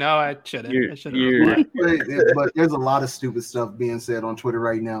 I'm like, no, I shouldn't. I shouldn't. But there's a lot of stupid stuff being said on Twitter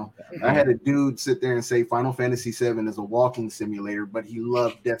right now. I had a dude sit there and say Final Fantasy VII is a walking simulator, but he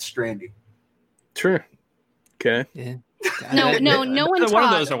loved Death Stranding. True. Okay. Yeah. No one. One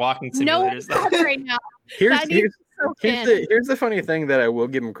of those are walking simulators. No, right now. Here's the funny thing that I will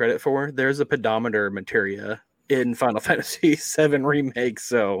give him credit for. There's a pedometer materia in Final Fantasy VII Remake,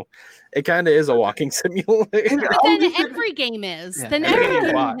 so it kind of is a walking simulator. But then every game is. Yeah, then every every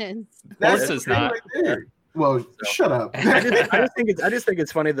game game is. That's not. Right there. Well, shut up. I just think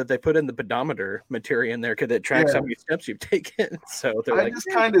it's funny that they put in the pedometer materia in there because it tracks how many steps you've taken. So they're just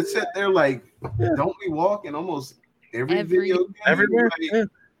kind of sit there like, don't we walk in almost every video game? Everywhere. Like,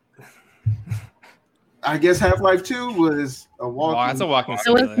 I guess Half-Life 2 was a walking. Oh, that's a walking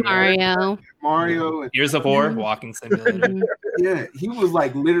simulator. simulator. Mario. Gears of War, walking simulator. Yeah, he was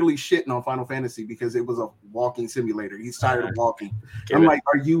like literally shitting on Final Fantasy because it was a walking simulator. He's tired of walking. I'm like,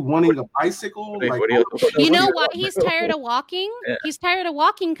 are you wanting a bicycle? Like, you know why he's tired of walking? Yeah. He's tired of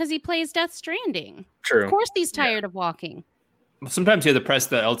walking because he plays Death Stranding. True. Of course he's tired of walking. Sometimes you have to press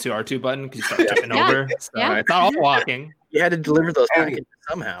the L2 R2 button because you start tipping over. So it's not all walking. You had to deliver those packages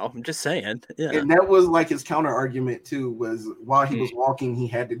somehow. I'm just saying. Yeah. And that was like his counter argument too, was while he was walking, he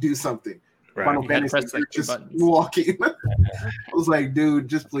had to do something. Right. Final Fantasy just walking. I was like, dude,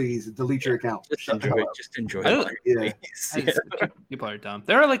 just please delete your account. Just enjoy it. People are dumb.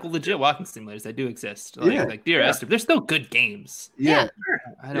 There are like legit walking simulators that do exist. Like Dear Esther. They're still good games. Yeah.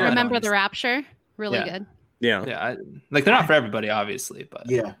 I remember the Rapture. Really good. Yeah. Like they're not for everybody, obviously, but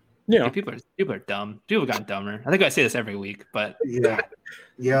people are dumb. People have gotten dumber. I think I say this every week, but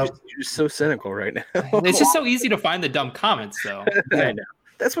you're just so cynical right now. It's just so easy to find the dumb comments, though. I know.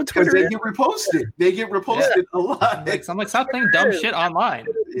 That's what Twitter they get reposted. They get reposted a lot. I'm like, stop playing dumb shit online.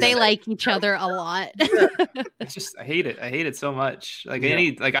 They like each other a lot. It's just I hate it. I hate it so much. Like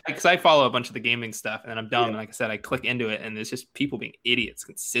because I follow a bunch of the gaming stuff, and I'm dumb. And like I said, I click into it, and it's just people being idiots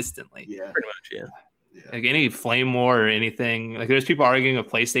consistently. Yeah, pretty much. Yeah. Like any flame war or anything. Like there's people arguing with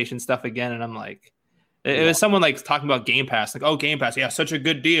PlayStation stuff again, and I'm like, it was someone like talking about Game Pass, like, oh, Game Pass, such a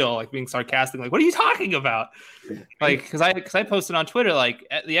good deal, like being sarcastic, like, what are you talking about? Like, because I posted on Twitter, like,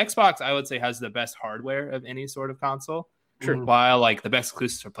 the Xbox, I would say, has the best hardware of any sort of console, while like the best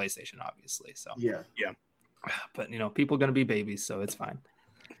exclusives for PlayStation, obviously. So but people are gonna be babies, so it's fine.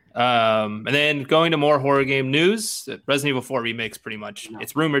 And then going to more horror game news, Resident Evil 4 remake's pretty much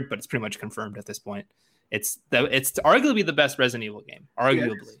it's rumored, but it's pretty much confirmed at this point. It's arguably the best Resident Evil game,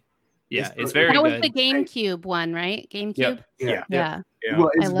 arguably. Yeah, it's very good. That was the GameCube one, right? GameCube? Yep. Yeah. Well,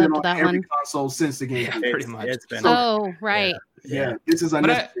 it's I been loved on that every one. console since the GameCube. Pretty much. Right. Yeah, this is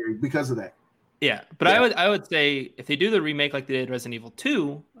unnecessary because of that. Yeah, but I would say if they do the remake like they did Resident Evil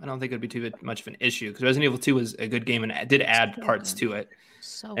 2, I don't think it would be too much of an issue because Resident Evil 2 was a good game and it did add parts to it.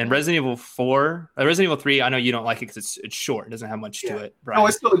 Resident Evil 4, Resident Evil 3, I know you don't like it because it's short. It doesn't have much to it. Brian. No,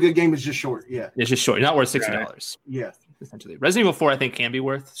 it's still a good game. It's just short. Yeah. It's just short. Not worth $60. Right. Yeah. Essentially. Resident Evil 4, I think, can be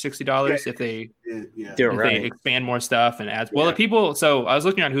worth $60 if they expand more stuff and add. Well, the people. So I was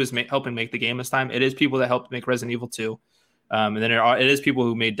looking at who's helping make the game this time. It is people that helped make Resident Evil 2. And then it is people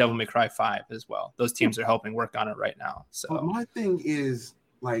who made Devil May Cry 5 as well. Those teams are helping work on it right now. So but my thing is,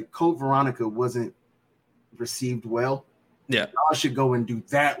 like, Code Veronica wasn't received well. Yeah, I should go and do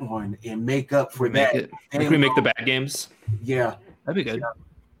that one and make up for that. We make the bad games. Yeah, that'd be good.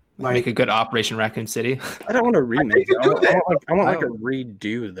 Like, make a good Operation Raccoon City. I don't want to remake. I want like a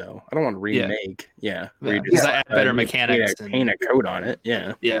redo though. I don't want to remake. Redo. Add better mechanics. Paint a coat on it.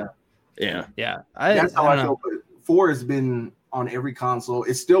 Yeah. That's how I feel. 4 has been on every console.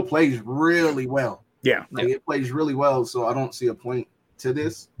 It still plays really well. Yeah, it plays really well. So I don't see a point to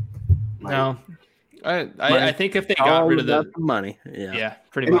this. No. I think if they got rid of the money,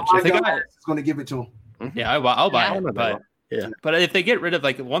 pretty much. If they it's going to give it to them. Yeah, I'll buy it. But if they get rid of,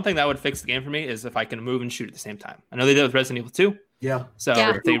 like, one thing that would fix the game for me is if I can move and shoot at the same time. I know they did with Resident Evil 2. Yeah. So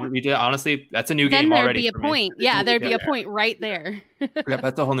if they redid it, honestly, that's a new game already. Then there'd be a point. Yeah, there'd be a point right there.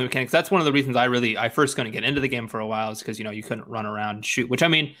 That's a whole new mechanic. That's one of the reasons I first going to get into the game for a while is because you couldn't run around and shoot, which I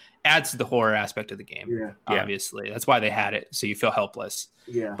mean adds to the horror aspect of the game. Yeah. Obviously, that's why they had it, so you feel helpless.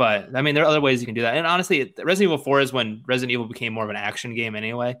 Yeah. But I mean, there are other ways you can do that. And honestly, Resident Evil 4 is when Resident Evil became more of an action game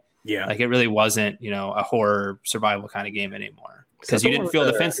anyway. Yeah. Like it really wasn't a horror survival kind of game anymore. Because you didn't feel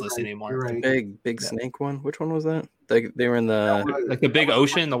defenseless anymore. Right. Big snake one. Which one was that? They were in the like the big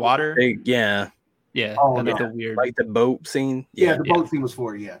ocean, the water. Yeah. Like the weird, like the boat scene. Yeah, the boat scene was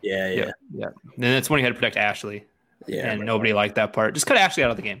 4. Yeah. And that's when you had to protect Ashley. Yeah. And nobody liked that part. Just cut Ashley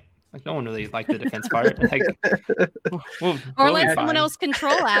out of the game. Like no one really liked the defense part. Like, or let someone else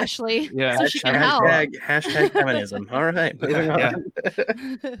control Ashley, so she can help. Hashtag feminism. All right,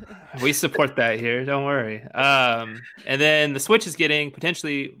 we support that here. Don't worry. And then the Switch is getting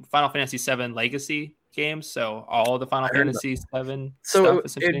potentially Final Fantasy VII Legacy games, so all the Final Fantasy VII. So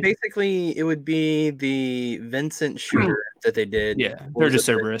it would be the Vincent shooter that they did. Yeah, Dirge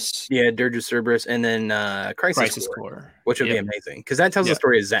Cerberus. Yeah, Dirge Cerberus, and then Crisis Core, which would be amazing because that tells the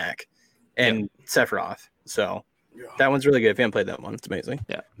story of Zack and Sephiroth. So that one's really good. If you haven't played that one, it's amazing.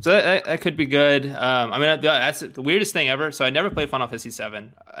 Yeah, so that could be good. I mean, that's the weirdest thing ever. So I never played Final Fantasy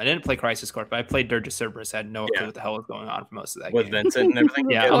VII. I didn't play Crisis Core, but I played Dirge Cerberus. I had no clue what the hell was going on for most of that with game. Vincent and everything.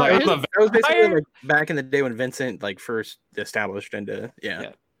 That was basically like back in the day when Vincent like first established into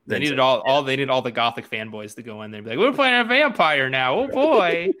They needed all the Gothic fanboys to go in there and be like, we're playing a vampire now. Oh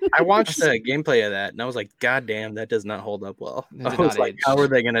boy. I watched the gameplay of that and I was like, God damn, that does not hold up well. I was like, how are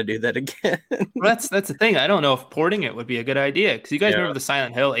they gonna do that again? Well, that's the thing. I don't know if porting it would be a good idea. Because you guys remember the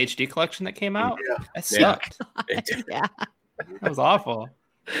Silent Hill HD collection that came out? Yeah. That sucked. Yeah. That was awful.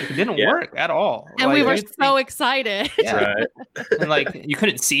 It didn't work at all. And we were so excited. Yeah. Right. And like you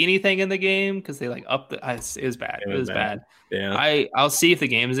couldn't see anything in the game because they like upped it was bad. It was bad. Yeah. I'll see if the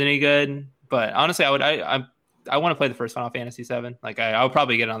game is any good, but honestly, I want to play the first Final Fantasy VII. Like I'll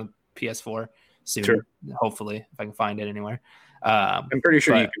probably get it on the PS4 soon, hopefully, if I can find it anywhere. I'm pretty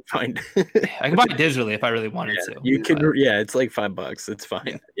sure you can find it. I can buy it digitally if I really wanted to. You can, it's like $5. It's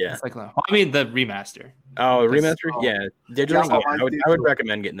fine. Yeah. It's like, I mean the remaster. Oh, remaster? Yeah. Digitally, I would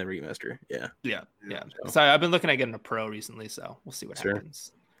recommend getting the remaster. Yeah. Yeah. So I've been looking at getting a Pro recently, so we'll see what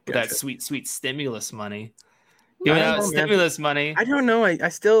happens. Gotcha. That sweet stimulus money. Giving out stimulus money. I don't know. I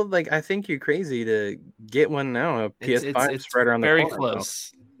still I think you're crazy to get one now. A PS5 it's right around the very corner,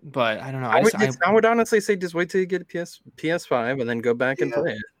 close. But I don't know. I would honestly say just wait till you get a PS5 and then go back and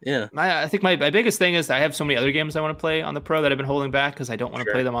play it. Yeah. I think my biggest thing is I have so many other games I want to play on the Pro that I've been holding back because I don't want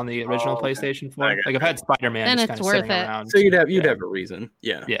to play them on the original PlayStation 4. Like I've had Spider-Man then just it's kind of worth sitting it. around. So you'd have a reason.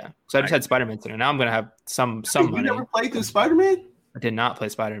 Yeah. Yeah. So I just had Spider-Man sitting. Now I'm gonna have some money. You never played through Spider-Man? I did not play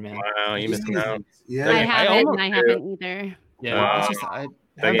Spider-Man. Wow, you missed out. Yeah. I haven't either. Yeah. It's just I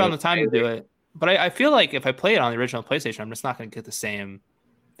haven't found the time to do it. But I feel like if I play it on the original PlayStation, I'm just not gonna get the same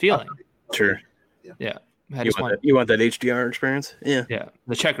feeling. Sure. Yeah. You want that HDR experience? Yeah. Yeah.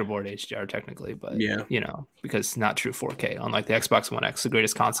 The checkerboard HDR technically, but because not true 4K, unlike the Xbox One X, the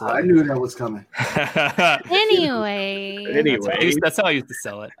greatest console. I knew that was coming. Anyway. That's how I used to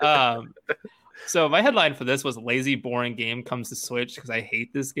sell it. So my headline for this was "Lazy Boring Game Comes to Switch" because I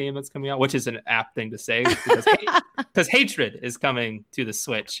hate this game that's coming out, which is an apt thing to say because Hatred is coming to the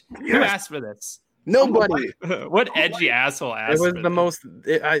Switch. Yes. Who asked for this? Nobody. What edgy asshole asked? It was the most.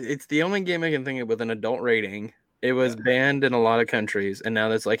 It's the only game I can think of with an adult rating. It was banned in a lot of countries, and now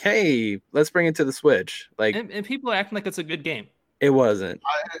it's like, hey, let's bring it to the Switch. Like, and people are acting like it's a good game. It wasn't.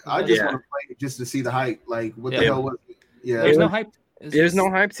 I just want to play it just to see the hype. Like, what the hell was it? Yeah, there's no hype. There's no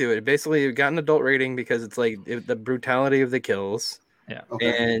hype to it. Basically, it got an adult rating because it's like the brutality of the kills. Yeah,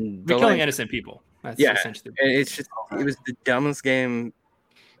 and you're killing innocent people. That's essentially. And it's just it was the dumbest game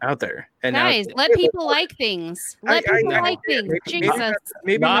out there. And guys, let people like things. Let people like things. Jesus,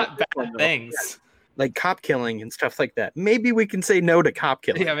 maybe not bad things like cop killing and stuff like that. Maybe we can say no to cop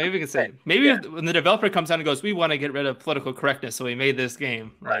killing. Yeah, maybe we can say when the developer comes out and goes, "We want to get rid of political correctness, so we made this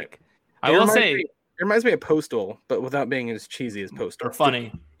game." Like, I will say. It reminds me of Postal, but without being as cheesy as Postal. Or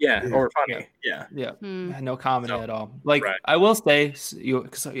funny. Or funny. Yeah. No comedy at all. Like, I will say,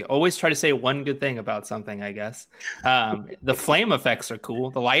 because you always try to say one good thing about something, I guess. The flame effects are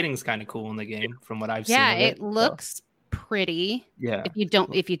cool. The lighting's kind of cool in the game from what I've seen. Yeah, it looks pretty. Yeah.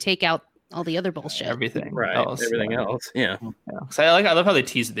 If you take out all the other bullshit. Everything else. Yeah. So I love how they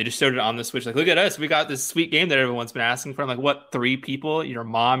tease it. They just showed it on the Switch. Like, look at us. We got this sweet game that everyone's been asking for. I'm like, what, 3 people? Your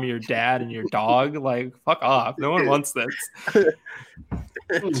mom, your dad, and your dog? Like, fuck off. No one wants this.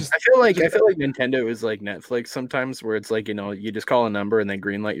 I feel like Nintendo is like Netflix sometimes, where it's like, you just call a number and they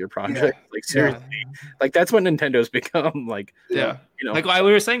greenlight your project. Like, seriously, like that's what Nintendo's become. Like, like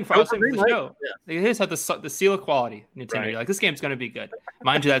we were saying for the show, they just have the seal of quality. Nintendo, you're like, this game's gonna be good.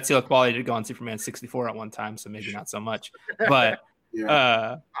 Mind you, that seal of quality did go on Superman 64 at one time, so maybe not so much. But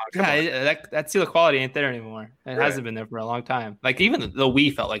that seal of quality ain't there anymore. It hasn't been there for a long time. Like even the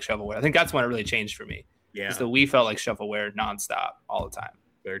Wii felt like shovelware. I think that's when it really changed for me. Yeah, because the Wii felt like shovelware nonstop all the time.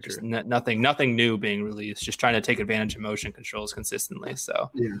 Very true. Just nothing new being released. Just trying to take advantage of motion controls consistently. So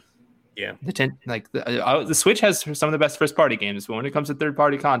the Switch has some of the best first party games, but when it comes to third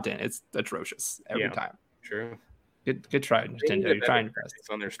party content, it's atrocious every time. True. Good try, Nintendo. You're trying your best. It's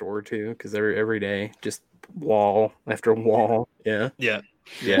on their store too, because every day just wall after wall. Yeah.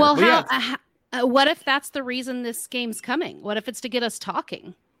 Yeah. Well, what if that's the reason this game's coming? What if it's to get us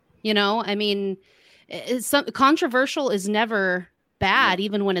talking? You know, I mean, controversial is never bad,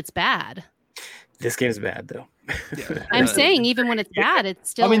 even when it's bad. This game's bad though. Yeah. I'm saying even when it's bad,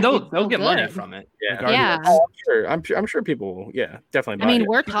 it's still. I mean, they'll get money from it. Yeah. I'm sure people will. Yeah, definitely. I mean,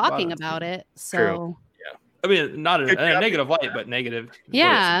 we're talking about it, so. True. Yeah. I mean, not in a negative light, but negative.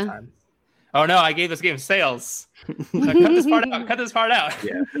 Yeah. Oh no, I gave this game sales. Cut this part out.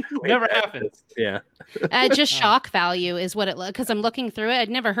 Yeah. Never happens. Yeah. Just shock value is what it looks, because I'm looking through it. I'd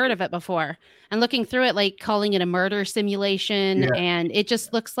never heard of it before. And looking through it, like calling it a murder simulation, and it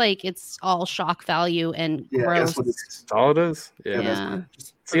just looks like it's all shock value and gross. That's all it is. Yeah.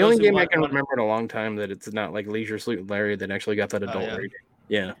 It's the only game I can remember in a long time that it's not like Leisure Suit Larry that actually got that adult rating.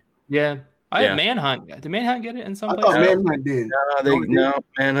 Yeah. Yeah. I had Manhunt. Did Manhunt get it in some place? I thought Manhunt did. No,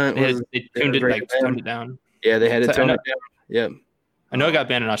 Manhunt was. They tuned it down. Yeah, they had to tone it down. Yep. I know it got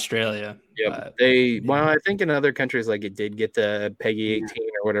banned in Australia. Yep. I think in other countries, like it did get the Peggy 18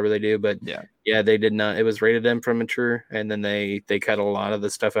 or whatever they do, but yeah, they did not. It was rated M for mature, and then they cut a lot of the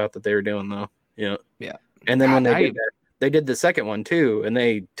stuff out that they were doing though. Yeah. And then when they did that, they did the second one too, and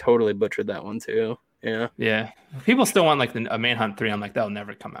they totally butchered that one too. Yeah. People still want like a Manhunt 3. I'm like, that'll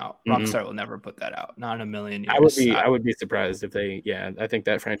never come out. Rockstar will never put that out. Not in a million years. I would be surprised if they. Yeah, I think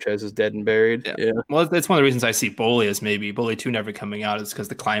that franchise is dead and buried. Yeah. Well, that's one of the reasons I see Bully as maybe Bully 2 never coming out is because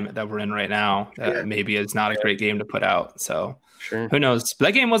the climate that we're in right now maybe it's not a great game to put out. So who knows? But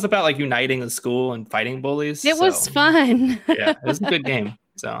that game was about like uniting the school and fighting bullies. It was fun. Yeah, it was a good game.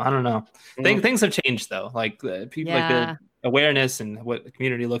 So I don't know. Things have changed though. Like people like the awareness and what the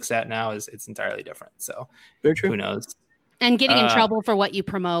community looks at now it's entirely different. So who knows? And getting in trouble for what you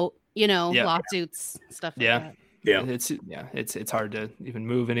promote, lawsuits, stuff like that. It's hard to even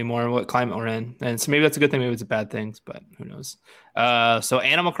move anymore in what climate we're in. And so maybe that's a good thing, maybe it's a bad thing, but who knows? So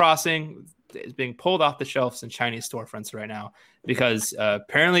Animal Crossing is being pulled off the shelves in Chinese storefronts right now because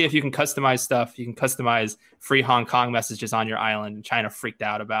apparently if you can customize stuff, you can customize free Hong Kong messages on your island, and China freaked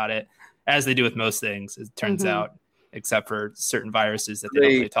out about it, as they do with most things, it turns out, except for certain viruses that they don't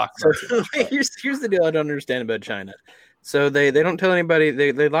really talk about. Here's the deal I don't understand about China. So they don't tell anybody.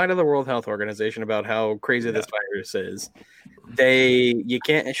 They lie to the World Health Organization about how crazy this virus is. You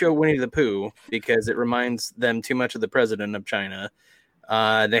can't show Winnie the Pooh because it reminds them too much of the president of China.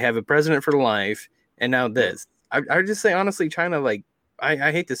 They have a president for life, and now this. I just say honestly, China, like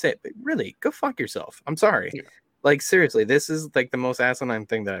I hate to say it, but really, go fuck yourself. I'm sorry. Yeah. Like seriously, this is like the most asinine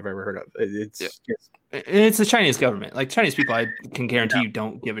thing that I've ever heard of. It's the Chinese government. Like Chinese people, I can guarantee you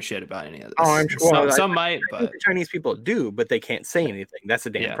don't give a shit about any of this. Oh, I'm sure. Some might, but the Chinese people do, but they can't say anything. That's the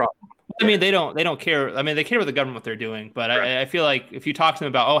damn problem. I mean, they don't care. I mean, they care about the government what they're doing, but I feel like if you talk to them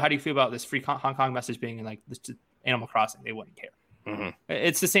about, how do you feel about this free Hong Kong message being in like this Animal Crossing, they wouldn't care. Mm-hmm.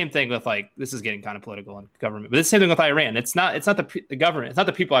 It's the same thing with like this is getting kind of political in government, but it's the same thing with Iran. It's not the government. It's not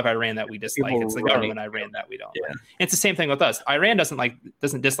the people of Iran that we dislike. It's the government Iran that we don't. Like. It's the same thing with us. Iran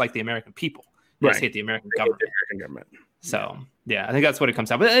doesn't dislike the American people. They just hate the American government. So I think that's what it comes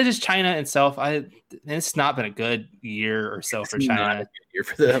down. But it's just China itself. It's not been a good year or so for China. Not a good year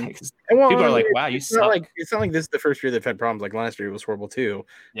for them. People are like, "Wow, you suck." It's not like this is the first year they've had problems. Like last year was horrible too.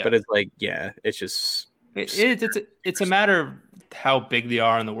 Yeah. But it's like, it's just. It's a matter of how big they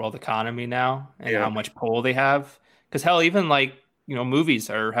are in the world economy now and how much pull they have. Because hell, even like movies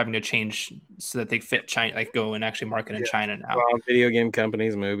are having to change so that they fit China, like go and actually market in China now. Well, video game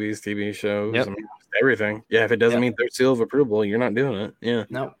companies, movies, TV shows, everything. Yeah, if it doesn't meet their seal of approval, you're not doing it. Yeah,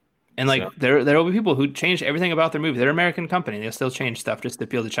 no. And like there will be people who change everything about their movie. They're an American company. They'll still change stuff just to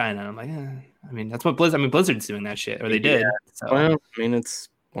appeal to China. And I'm like, I mean, that's what Blizzard's doing that shit, or they did. So. Well, I mean, it's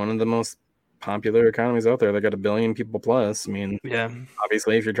one of the most popular economies out there. They got 1 billion people plus. I mean,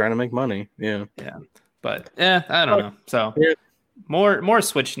 obviously if you're trying to make money, but I don't know. So more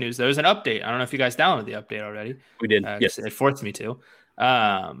Switch news. There's an update. I don't know if you guys downloaded the update already. We did. Yes, it forced me to.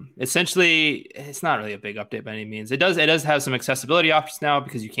 Essentially, it's not really a big update by any means. It does have some accessibility options now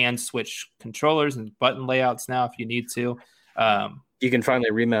because you can switch controllers and button layouts now if you need to. You can finally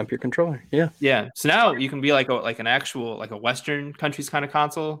remap your controller. Yeah. So now you can be like an actual like a Western countries kind of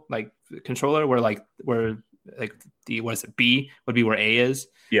console like controller where the what is it? B would be where A is.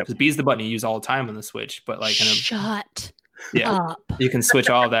 Yeah. Because B is the button you use all the time on the Switch, but like shut up. You can switch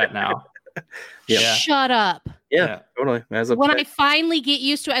all of that now. Shut up. Yeah, totally. When I finally get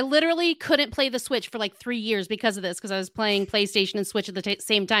used to it, I literally couldn't play the Switch for like 3 years because of this, because I was playing PlayStation and Switch at the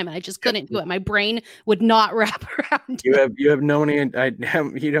same time, and I just couldn't do it. My brain would not wrap around it. You have no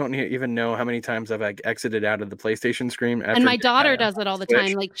you don't even know how many times I've exited out of the PlayStation screen. And my daughter does it all the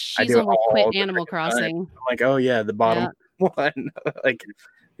time. Like she's almost quit Animal Crossing. I'm like, oh yeah, the bottom one. Like,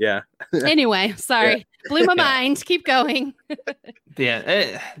 yeah. Anyway, sorry. Blew my mind. Keep going. I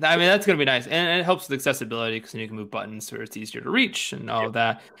mean, that's going to be nice. And it helps with accessibility because then you can move buttons so it's easier to reach and all of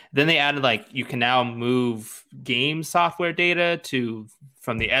that. Then they added, like, you can now move game software data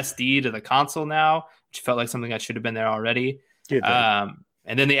from the SD to the console now, which felt like something that should have been there already. And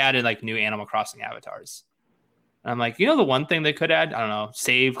then they added, like, new Animal Crossing avatars. And I'm like, the one thing they could add, I don't know,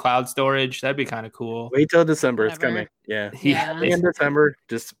 save cloud storage. That'd be kind of cool. Wait till December. Whatever. It's coming. Yeah. In December.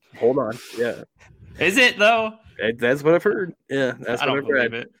 Just hold on. Yeah. Is it though? That's what I've heard. Yeah. That's I what don't I've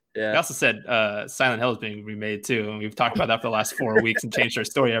believe read. it. Yeah. They also said Silent Hill is being remade too, and we've talked about that for the last 4 weeks and changed our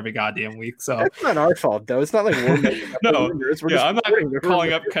story every goddamn week. So that's not our fault, though. It's not like we're making no. I'm not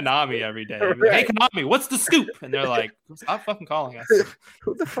calling up Konami every day. Right. Like, hey, Konami, what's the scoop? And they're like, stop fucking calling us.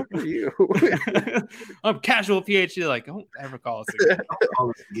 Who the fuck are you? I'm casual PhD. Like, don't ever call us again.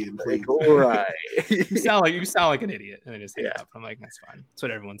 Like, all right. You sound like an idiot, and they just hang up. I'm like, that's fine. That's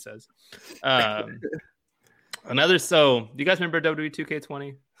what everyone says. So do you guys remember WWE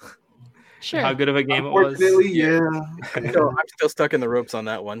 2K20? Sure. How good of a game it was? Yeah. I'm still stuck in the ropes on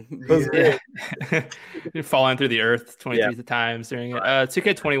that one. You're falling through the earth 23 times during it.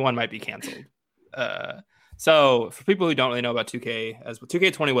 2K21 might be canceled. So for people who don't really know about 2K,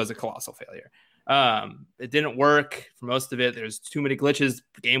 2K20 was a colossal failure. It didn't work for most of it. There's too many glitches.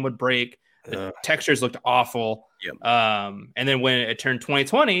 The game would break. The textures looked awful. Yep. And then when it turned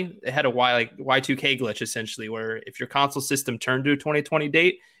 2020, it had a Y2K glitch essentially, where if your console system turned to a 2020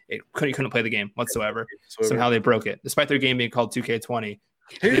 date, you couldn't play the game whatsoever. Somehow they broke it, despite their game being called 2K20.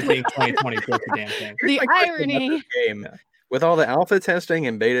 It being 2020 broke the damn thing. The irony. Game. With all the alpha testing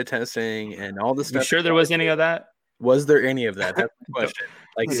and beta testing and all the stuff. You sure there was any of that? Was there any of that? That's the question.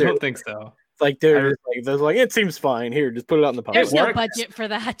 I don't think so. Like they're like, it seems fine. Here, just put it out in the public. There's no budget for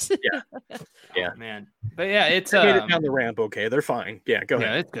that. Yeah, man. But yeah, it's made it down the ramp. Okay, they're fine. Yeah, go ahead.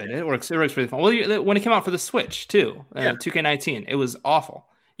 Yeah, it's good. It works really fun. Well, when it came out for the Switch too, 2K19, it was awful.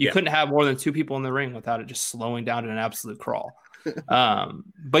 You couldn't have more than 2 people in the ring without it just slowing down to an absolute crawl.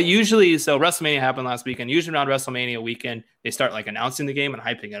 But usually, so WrestleMania happened last weekend. Usually around WrestleMania weekend, they start like announcing the game and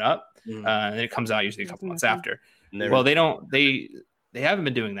hyping it up, and then it comes out usually a couple months after. Well, they don't. They haven't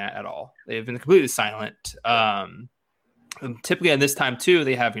been doing that at all. They've been completely silent. Typically at this time too,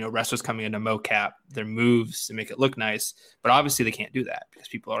 they have wrestlers coming into mocap their moves to make it look nice, but obviously they can't do that because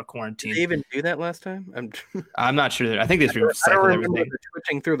people are quarantined. Did they even do that last time? I'm not sure. I think they recycled everything.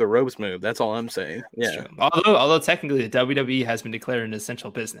 Twitching through the ropes move. That's all I'm saying. Yeah. Although technically the WWE has been declared an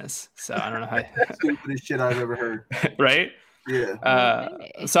essential business, so I don't know how. That's the stupidest shit I've ever heard. Right. Yeah.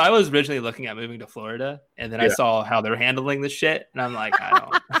 So I was originally looking at moving to Florida, and then I saw how they're handling this shit, and I'm like, I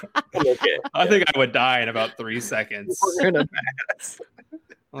don't. Okay. I think I would die in about 3 seconds. I'm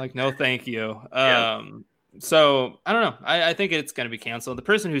like, no, thank you. So I don't know. I think it's going to be canceled. The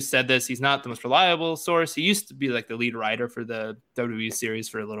person who said this, he's not the most reliable source. He used to be like the lead writer for the WWE series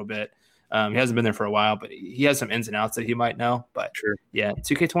for a little bit. He hasn't been there for a while, but he has some ins and outs that he might know. But yeah,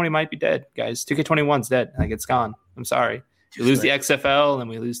 2K20 might be dead, guys. 2K21's dead. Like, it's gone. I'm sorry. We lose the XFL and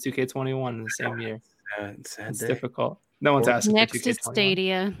we lose 2K21 in the same year. It's difficult. No one's asking. Next is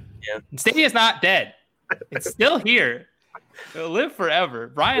Stadia. Yeah, Stadia's not dead. It's still here. It'll live forever.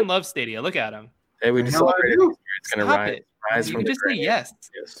 Brian loves Stadia. Look at him. Hey, we just celebrated. It's going to rise you from can just say yes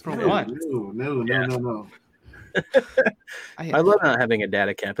for one. No. I love not having a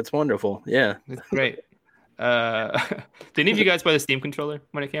data cap. It's wonderful. Yeah, it's great. Did any of you guys buy the Steam controller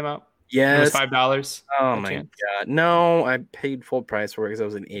when it came out? Yes. It was $5. Oh my god! No, I paid full price for it because I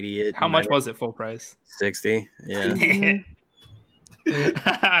was an idiot. How much was it full price? 60. Yeah. Did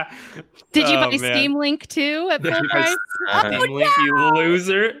you buy Steam Link too at full price? Steam Link, you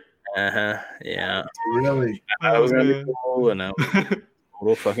loser. Yeah. Really? I was gonna be cool, and I was a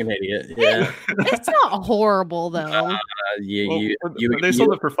total fucking idiot. Yeah. It's not horrible though. They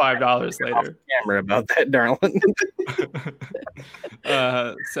sold it for $5 later. Camera about that, darling.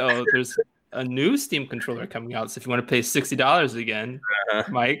 So there's a new Steam controller coming out. So if you want to pay $60 again,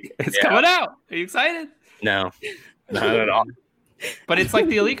 Mike, it's coming out. Are you excited? No, not at all. But it's like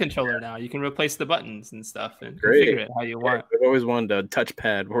the Elite controller now. You can replace the buttons and stuff and configure it how you want. I've always wanted a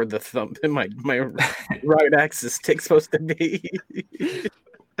touchpad where the thumb in my right axis stick's supposed to be.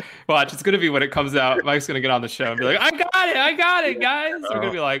 Watch, it's gonna be when it comes out. Mike's gonna get on the show and be like, "I got it, guys." We're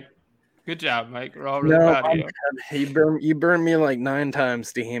gonna be like, "Good job, Mike. We're all really proud of you." You burned me like 9 times,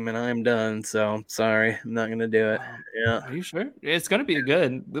 Steam, and I'm done. So sorry, I'm not gonna do it. Yeah. Are you sure? It's gonna be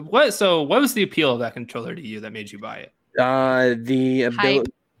good. What was the appeal of that controller to you that made you buy it? The ability. Hype.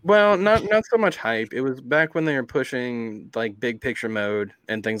 Well, not so much hype. It was back when they were pushing like big picture mode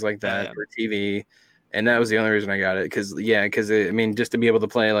and things like that for TV. And that was the only reason I got it, because I mean, just to be able to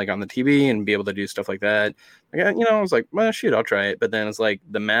play like on the TV and be able to do stuff like that, I was like, well, shoot, I'll try it. But then it's like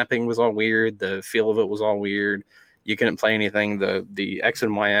the mapping was all weird, the feel of it was all weird. You couldn't play anything. The X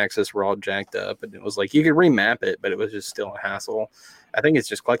and Y axis were all jacked up, and it was like you could remap it, but it was just still a hassle. I think it's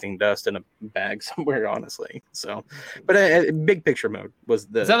just collecting dust in a bag somewhere, honestly. So, but big picture mode was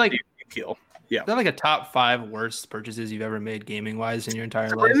the appeal. Yeah. Is that like a top 5 worst purchases you've ever made gaming wise in your entire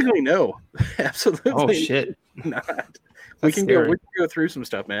life? Surprisingly, no. Absolutely. Oh shit. Not. We can go through some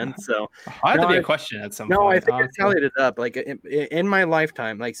stuff, man. So I have to be a question at some point. No, I think I tallied it up. Like in my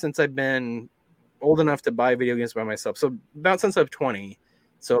lifetime, like since I've been old enough to buy video games by myself, so about since I'm 20,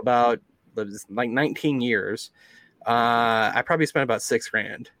 so about like 19 years, I probably spent about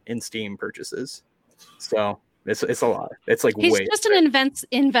 $6,000 in Steam purchases. So it's a lot. It's like he's just an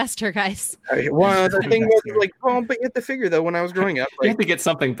investor, guys. Well, the thing was like, well, but you have to figure though. When I was growing up, like, you have to get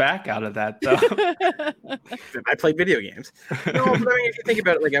something back out of that, though. I played video games. No, but I mean, if you think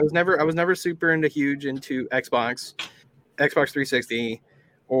about it, like I was never super huge into Xbox 360,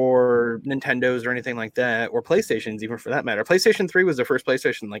 or Nintendos or anything like that, or PlayStations, even for that matter. PlayStation 3 was the first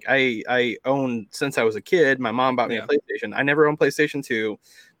PlayStation like I owned since I was a kid. My mom bought me a PlayStation. I never owned PlayStation 2.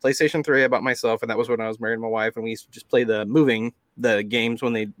 PlayStation 3 I bought myself, and that was when I was married to my wife, and we used to just play the games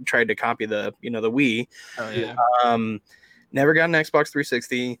when they tried to copy the Wii. Oh yeah. Never got an Xbox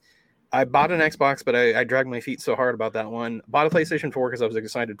 360. I bought an Xbox, but I dragged my feet so hard about that one. Bought a PlayStation 4 because I was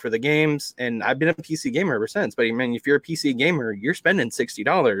excited for the games, and I've been a PC gamer ever since. But I mean, if you're a PC gamer, you're spending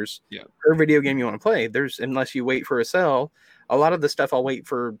 $60 per video game you want to play. Unless you wait for a sale. A lot of the stuff I'll wait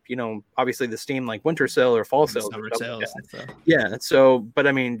for, obviously the Steam like winter sale or fall sale. Summer sales. Yeah. So, but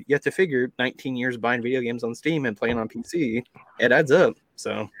I mean, you have to figure 19 years buying video games on Steam and playing on PC, it adds up.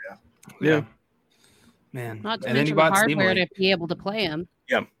 So, yeah. Man, not to mention the hardware to be able to play them.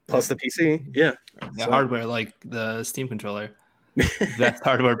 Yeah, plus the PC. Yeah, the hardware, like the Steam controller. Best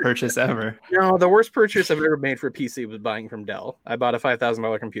hardware purchase ever. No, the worst purchase I've ever made for a PC was buying from Dell. I bought a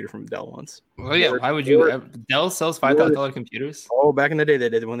 $5,000 computer from Dell once. Well, yeah. Why would you? Dell sells $5,000 computers. Oh, back in the day they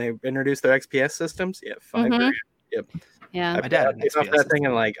did when they introduced their XPS systems. Yeah, $5,000. Yep. Yeah, my dad paid off that thing,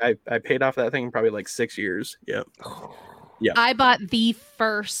 and like I paid off that thing in probably like 6 years. Yep. Yeah. I bought the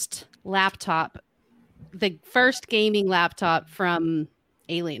first gaming laptop from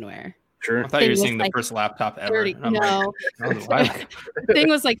Alienware. Sure. I thought you were saying the first laptop ever. No. Thing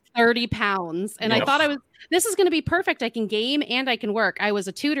was like 30 pounds. And I thought this is going to be perfect. I can game and I can work. I was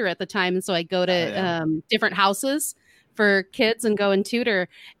a tutor at the time. And so I go to different houses for kids and go and tutor.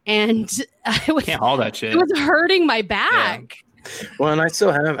 And can't haul that shit. It was hurting my back. Yeah. Well, and I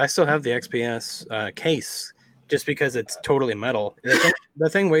still have the XPS case just because it's totally metal. The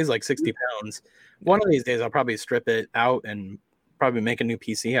thing weighs like 60 pounds. One of these days I'll probably strip it out and probably make a new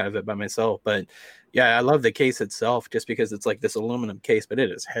PC out of it by myself. But yeah, I love the case itself just because it's like this aluminum case, but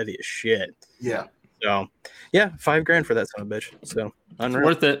it is heavy as shit. Yeah. So yeah, $5,000 for that son of a bitch. So unreal.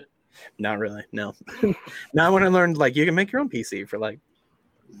 Worth it. Not really. No. Not when I learned like you can make your own PC for like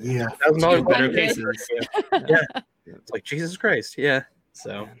 $1,000 better cases. Yeah. It's like Jesus Christ. Yeah.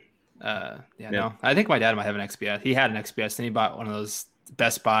 So no. I think my dad might have an XPS. He had an XPS and he bought one of those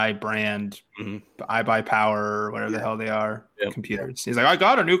Best Buy brand iBuyPower or whatever the hell they are computers. He's like, I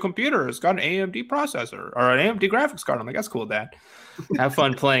got a new computer. It's got an AMD processor or an AMD graphics card. I'm like, that's cool, Dad. Have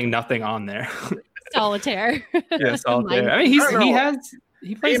fun playing nothing on there. Solitaire. Yeah, solitaire. I mean, he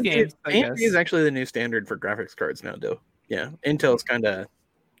plays games. AMD is actually the new standard for graphics cards now, though. Yeah, Intel's kind of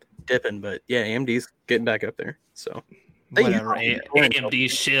dipping, but yeah, AMD's getting back up there. So whatever. AMD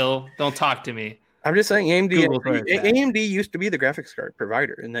shill. Don't talk to me. I'm just saying AMD used to be the graphics card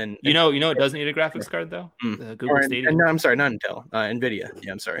provider, and then it doesn't need a graphics card though. The Google Stadia. No, I'm sorry, not Intel. Nvidia.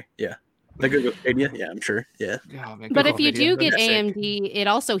 Yeah, I'm sorry. Yeah, the Google Stadia. Yeah, I'm sure. Yeah. Oh, man, but if you do get AMD, it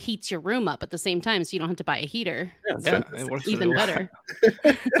also heats your room up at the same time, so you don't have to buy a heater. Yeah, it works even better.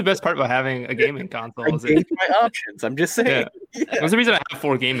 That's the best part about having a gaming console. I gave my options. I'm just saying. Yeah. That's the reason I have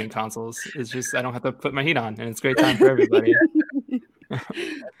 4 gaming consoles. Is just I don't have to put my heat on, and it's a great time for everybody.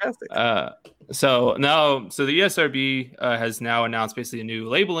 Fantastic. So the ESRB has now announced basically a new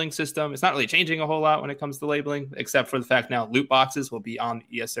labeling system. It's not really changing a whole lot when it comes to labeling, except for the fact now loot boxes will be on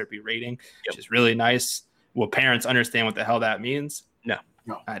the ESRB rating, which is really nice. Will parents understand what the hell that means? No.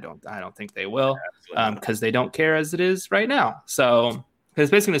 I don't think they will, because they don't care as it is right now. So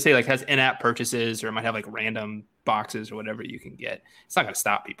it's basically going to say like has in-app purchases, or it might have like random boxes or whatever you can get. It's not going to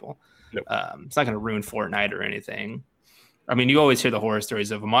stop people. Nope. It's not going to ruin Fortnite or anything. I mean, you always hear the horror stories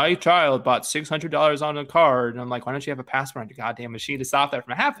of my child bought $600 on a card, and I'm like, why don't you have a password on your goddamn machine to stop that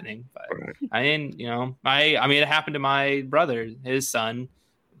from happening? But I didn't, I mean, it happened to my brother. His son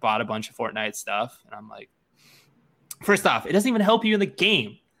bought a bunch of Fortnite stuff, and I'm like, first off, it doesn't even help you in the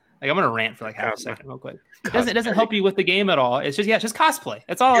game. Like, I'm gonna rant for like half a second real quick. It doesn't help you with the game at all. It's just cosplay.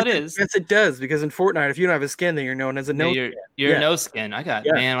 That's all it is. Yes, it does, because in Fortnite, if you don't have a skin, then you're known as a no. You're a no skin. Man,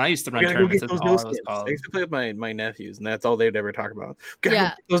 when I used to run tournaments, that's all it was called. I used to play with my nephews, and that's all they'd ever talk about.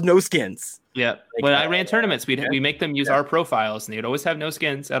 Yeah, those no skins. Yeah, when I ran tournaments, we make them use our profiles, and they'd always have no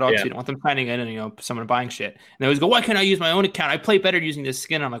skins at all. So you don't want them signing in and someone buying shit. And they always go, "Why can't I use my own account? I play better using this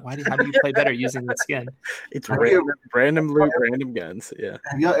skin." I'm like, how do you play better using that skin? It's random loot, random guns. Yeah.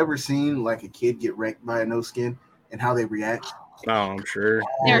 Have y'all ever seen like a kid get wrecked by a no skin and how they react? Oh, I'm sure.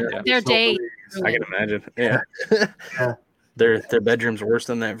 Their day. I can imagine. Yeah. Yeah. Their bedroom's worse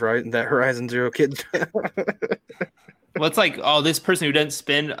than that Horizon Zero kid. Well, it's like, this person who doesn't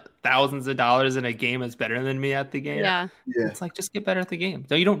spend thousands of dollars in a game is better than me at the game. Yeah. It's like, just get better at the game.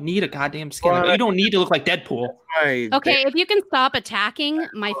 No, you don't need a goddamn skin. You don't need to look like Deadpool. Okay, if you can stop attacking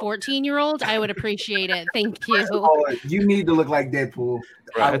my 14-year-old, I would appreciate it. Thank you. You need to look like Deadpool.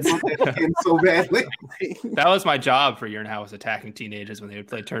 I want that skin so badly. That was my job for a year and a half, was attacking teenagers when they would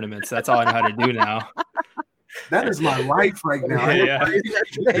play tournaments. That's all I know how to do now. That is my life right now. Yeah.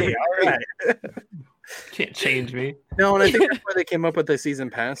 Hey, all right. Can't change me. No, and I think that's why they came up with the season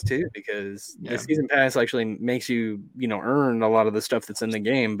pass too, because the season pass actually makes you, earn a lot of the stuff that's in the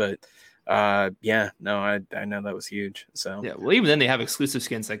game. But I know that was huge. So well, even then they have exclusive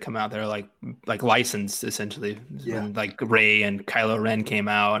skins that come out that are like licensed essentially. When, like Rey and Kylo Ren came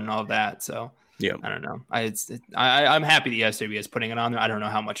out and all that. So yeah, I don't know. I'm happy the SWB is putting it on there. I don't know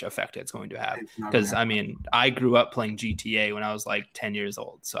how much effect it's going to have, because I grew up playing GTA when I was like 10 years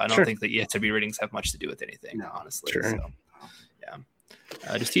old, so I don't think that ESWB ratings have much to do with anything, honestly. So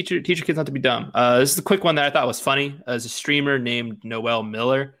yeah, just teach your kids not to be dumb. This is a quick one that I thought was funny. There's a streamer named Noel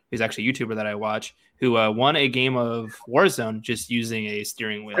Miller, who's actually a YouTuber that I watch, who won a game of Warzone just using a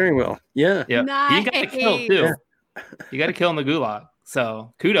steering wheel. Yeah. Nice. He got a kill too. You got to kill in the gulag.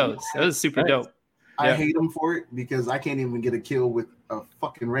 So kudos. That was super dope. I hate him for it, because I can't even get a kill with a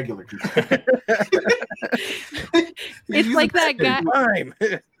fucking regular controller. It's like that guy.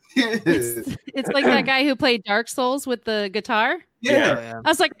 It's like that guy who played Dark Souls with the guitar. Yeah. I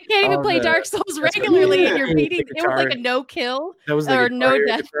was like, I can't even play Dark Souls regularly, and you're beating. It was like a no kill. That was or no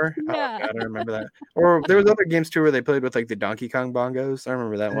death. Yeah, I don't remember that. Or there was other games too where they played with like the Donkey Kong bongos. I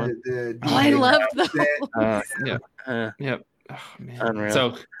remember that one. I love those. Yep. Oh, man. Unreal.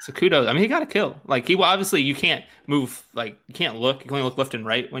 So kudos. I mean, he got a kill. Like, he obviously, you can't move, like, you can't look. You can only look left and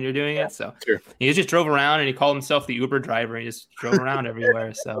right when you're doing it. So he just drove around, and he called himself the Uber driver, and he just drove around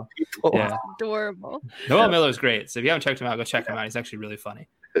everywhere. So yeah, adorable. Noel Miller's great. So if you haven't checked him out, go check him out. He's actually really funny.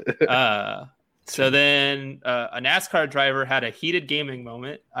 So then a NASCAR driver had a heated gaming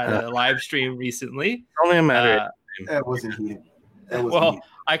moment at a live stream recently. Only a matter. That wasn't heated.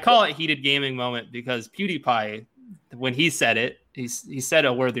 I call it heated gaming moment because PewDiePie, when he said it, he said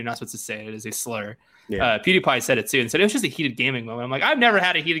a word you're not supposed to say. It is a slur. Yeah. PewDiePie said it too and said it was just a heated gaming moment. I'm like, I've never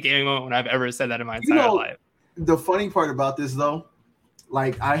had a heated gaming moment when I've ever said that in my entire life. The funny part about this, though,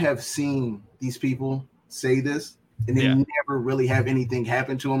 like, I have seen these people say this, and they never really have anything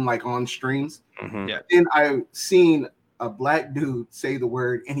happen to them, like on streams. Mm-hmm. Yeah. Then I've seen a black dude say the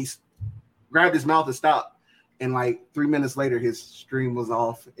word, and he grabbed his mouth and stopped. And like 3 minutes later, his stream was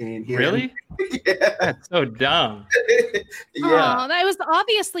off. And really? That's so dumb. Yeah. Oh, that was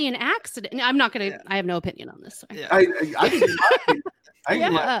obviously an accident. I'm not gonna. I have no opinion on this. Yeah. I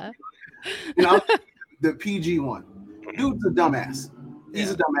the PG one. Dude's a dumbass. He's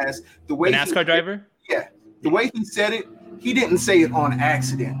a dumbass. The way NASCAR driver. The way he said it, he didn't say it on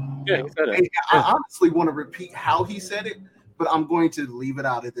accident. Yeah, he said it. I honestly want to repeat how he said it, but I'm going to leave it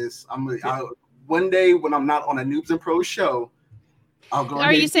out of this. One day when I'm not on a Noobs and Pros show, I'll go.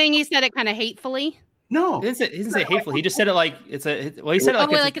 Are you saying he said it kind of hatefully? No, he didn't say hateful. He just said it like he said it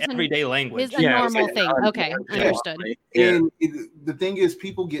like it's everyday language. It's a normal thing. Okay, understood. And the thing is,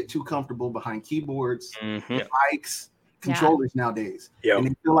 people get too comfortable behind keyboards, mics, controllers nowadays, and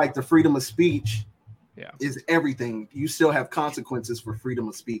they feel like the freedom of speech is everything. You still have consequences for freedom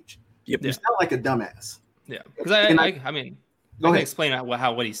of speech. You sound like a dumbass. Yeah, because I mean. I can explain what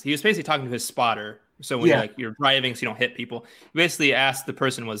he was basically talking to his spotter. So when you're driving, so you don't hit people. He basically asked the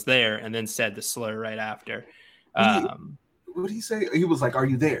person was there, and then said the slur right after. What did he say? He was like, "Are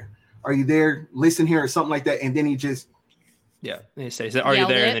you there? Are you there? Listen here," or something like that. And then he just he said, "Are you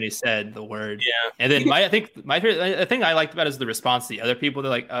there?" And then he said the word. Yeah. And then I think the thing I liked about it is the response to the other people. They're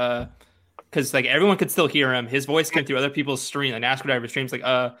like, because like everyone could still hear him. His voice came through other people's stream, like NASCAR driver streams. Like,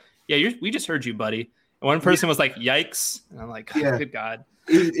 we just heard you, buddy. One person was like, "Yikes!" And I'm like, "Good God!"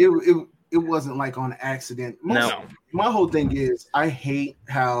 it wasn't like on accident. No. My whole thing is I hate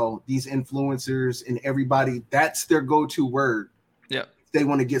how these influencers and everybody, that's their go-to word. Yep. They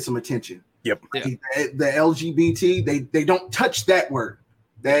want to get some attention. Yep. The LGBT, they don't touch that word.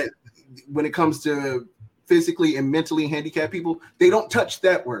 That when it comes to physically and mentally handicapped people, they don't touch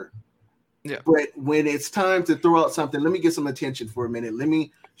that word. Yeah. But when it's time to throw out something, let me get some attention for a minute. Let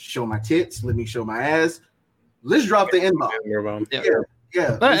me show my tits. Let me show my ass. Let's drop the N-bomb.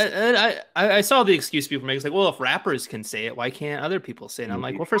 Yeah. But I saw the excuse people make. It's like, well, if rappers can say it, why can't other people say it? And I'm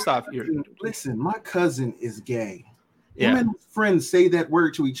like, well, first off, listen, my cousin is gay. Yeah. Him and his friends say that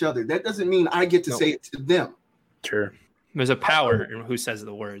word to each other. That doesn't mean I get to say it to them. Sure. There's a power in who says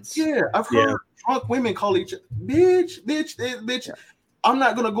the words. Yeah, I've heard drunk women call each other bitch. Yeah. I'm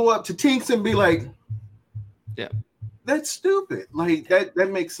not gonna go up to Tinks and be like, yeah, that's stupid. Like that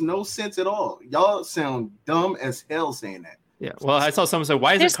makes no sense at all. Y'all sound dumb as hell saying that. Yeah. Well, I saw someone say,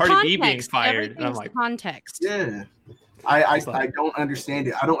 why is it Cardi B being fired? And I'm like, context. Yeah. I don't understand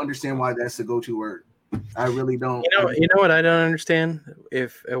it. I don't understand why that's the go-to word. I really don't. You know what I don't understand?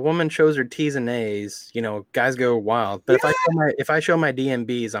 If a woman shows her T's and A's, guys go wild. But if I show my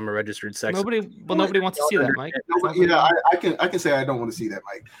DMBs, I'm a registered sex. Nobody wants to see that, Mike. I can say I don't want to see that,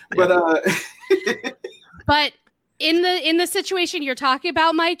 Mike. But but in the situation you're talking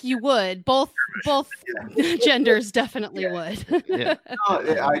about, Mike, you would. Both genders definitely would. Yeah.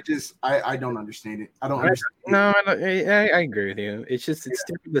 I don't understand it. I don't understand. No, I agree with you. It's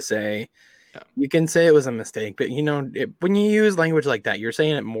stupid to say. You can say it was a mistake, but when you use language like that, you're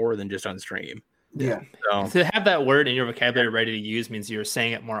saying it more than just on stream. Yeah. So. To have that word in your vocabulary ready to use means you're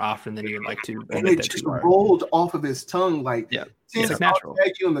saying it more often than you'd like to. And it just rolled off of his tongue, like, it's like natural. I'll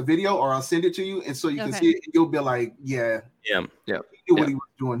tag you in the video, or I'll send it to you, and so you can see it. You'll be like, yeah. Yeah. He knew what he was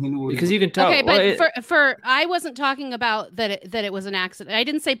doing. He knew what because you can tell. Okay, but for I wasn't talking about that it was an accident. I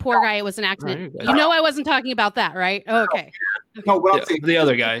didn't say poor guy. It was an accident. I wasn't talking about that, right? Oh, okay. No, what I'm saying, the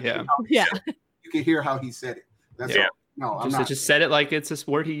other guy, yeah. You can hear how he said it. That's all. No, I'm not. Just said it like it's this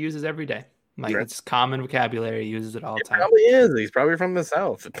word he uses every day. Like it's common vocabulary. He uses it all the time. Probably is. He's probably from the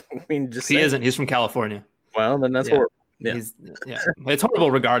South. I mean, he isn't. He's from California. Well, then that's horrible. Yeah. It's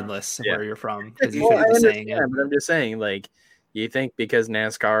horrible regardless of where you're from. But I'm just saying, like, you think because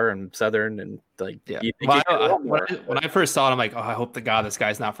NASCAR and Southern and like, when I first saw it, I'm like, oh, I hope to God this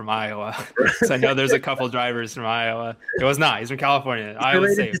guy's not from Iowa. So I know there's a couple drivers from Iowa. It was not. He's from California. Iowa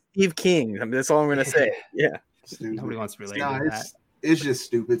safe. Steve King. I mean, that's all I'm going to say. Yeah. Nobody wants to relate to that. It's just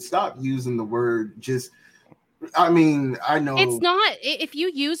stupid. Stop using the word I mean, I know it's not. If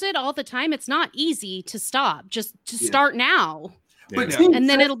you use it all the time, it's not easy to stop. Just to start now. But and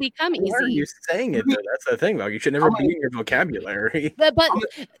then it'll become easy. Why are you saying it though? That's the thing, though. You should never be in your vocabulary. But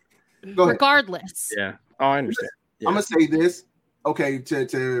regardless. Yeah. Oh, I understand. I'm gonna say this. Okay,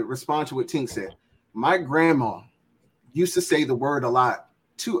 to respond to what Tink said. My grandma used to say the word a lot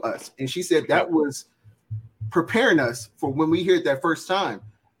to us, and she said that was preparing us for when we hear it that first time.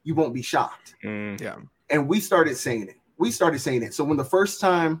 You won't be shocked. Yeah. And we started saying it. So when the first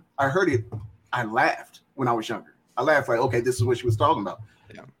time I heard it, I laughed when I was younger. I laughed like, okay, this is what she was talking about.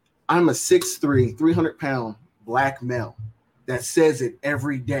 Yeah. I'm a 6'3", 300-pound black male that says it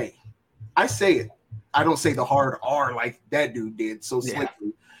every day. I say it. I don't say the hard R like that dude did so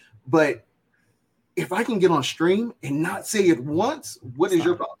slickly. But if I can get on stream and not say it once, what is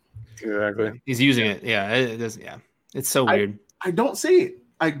your problem? Exactly. He's using it. Yeah. It does. Yeah. It's so weird. I don't say it.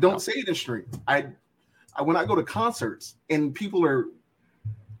 I don't say it in stream. I when I go to concerts and people are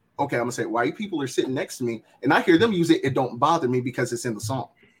I'm gonna say white people are sitting next to me and I hear them use it, it don't bother me because it's in the song.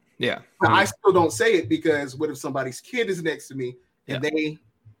 Yeah. But I still don't say it because what if somebody's kid is next to me and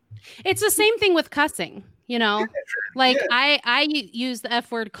it's the same thing with cussing, I use the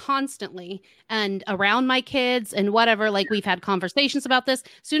F word constantly and around my kids and whatever, like we've had conversations about this.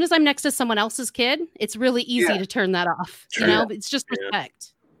 As soon as I'm next to someone else's kid, it's really easy to turn that off. It's just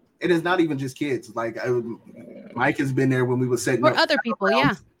respect. It is not even just kids. Like Mike has been there when we were setting up. Or other people,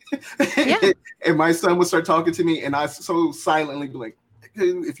 And my son would start talking to me and I so silently be like,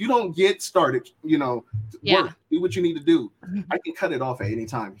 if you don't get started, work, do what you need to do. I can cut it off at any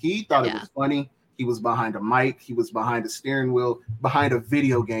time. He thought it was funny. He was behind a mic. He was behind a steering wheel, behind a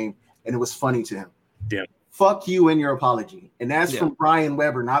video game, and it was funny to him. Yeah. Fuck you and your apology. And that's from Brian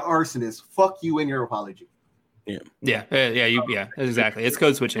Weber, not arsonist. Fuck you and your apology. Yeah. Exactly. It's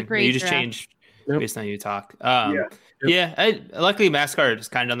code switching. You just change based on you talk. Luckily, NASCAR has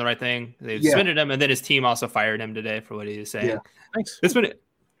kind of done the right thing. They suspended him, and then his team also fired him today for what he was saying. Thanks. It's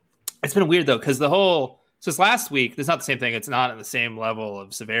been weird though, because the whole So it's last week. It's not the same thing. It's not at the same level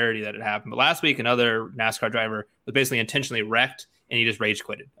of severity that it happened. But last week, another NASCAR driver was basically intentionally wrecked, and he just rage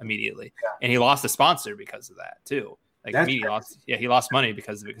quitted immediately. Yeah. And he lost a sponsor because of that too. Like he lost money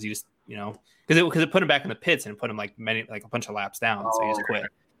because he just because it put him back in the pits and put him like a bunch of laps down. So he just quit.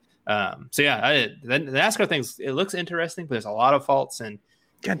 So yeah, the NASCAR things, it looks interesting, but there's a lot of faults, and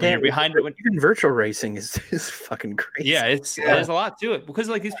God damn, you're behind it. Even virtual racing is fucking crazy. Yeah, there's a lot to it because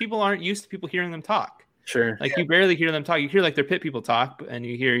like these people aren't used to people hearing them talk. Sure. Like you barely hear them talk. You hear like their pit people talk, and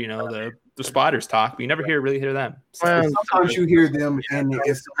you hear the spotters talk, but you never really hear them. So sometimes you hear them, and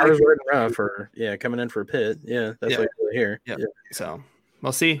it's rough or coming in for a pit. Yeah, that's what you hear. Yeah. So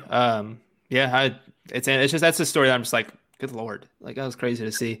we'll see. It's just that's the story that I'm just like, good lord, like that was crazy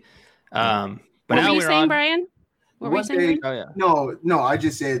to see. But what now were you saying, Brian? What were you saying? Oh yeah. No, I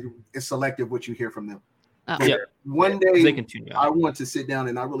just said it's selective what you hear from them. Oh. Yeah. One day I want to sit down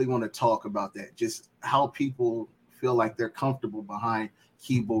and I really want to talk about that. Just how people feel like they're comfortable behind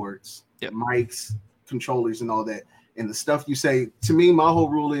keyboards, mics, controllers, and all that. And the stuff you say to me, my whole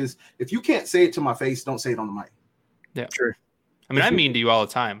rule is if you can't say it to my face, don't say it on the mic. Yeah, true. I mean, I'm mean to you all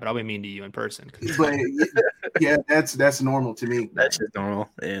the time, but I'll be mean to you in person. But yeah, that's normal to me. That's just normal.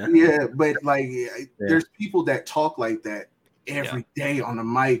 Yeah. Yeah, but like, there's people that talk like that every day on the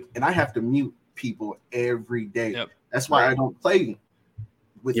mic, and I have to mute people every day. Yep. That's why I don't play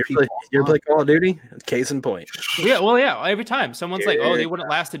with people. You play Call of Duty? Case in point. Yeah, well, every time someone's like, "Oh, they wouldn't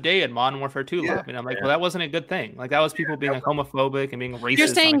last a day in Modern Warfare 2 lobby," and I'm like, "Well, that wasn't a good thing. Like that was people being like homophobic and being racist." You're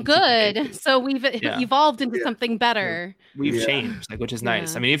saying good, so we've evolved into something better. We've changed, like, which is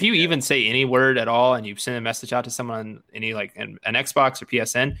nice. I mean, if you even say any word at all and you send a message out to someone on any like an Xbox or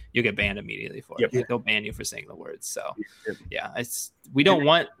PSN, you get banned immediately for it. Like, they'll ban you for saying the words. So we don't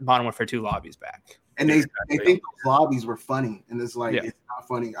want Modern Warfare 2 lobbies back. And they think those lobbies were funny, and it's like it's not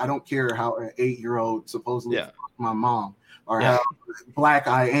funny. I don't care how an 8-year-old supposedly fucked my mom or how black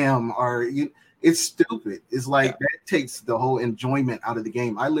I am, or it's stupid. It's like that takes the whole enjoyment out of the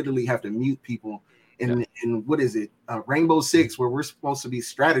game. I literally have to mute people in what is it, Rainbow Six, where we're supposed to be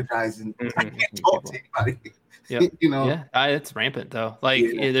strategizing. I can't talk to anybody. It's rampant though. Like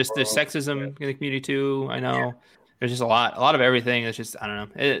there's sexism in the community too. I know there's just a lot of everything. It's just I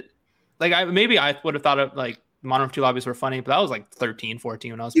don't know. I would have thought of like Modern Warfare 2 lobbies were funny, but that was like 13,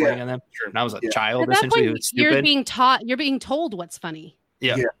 14 when I was playing on them. Sure. And I was a child essentially who was stupid. You're being told what's funny.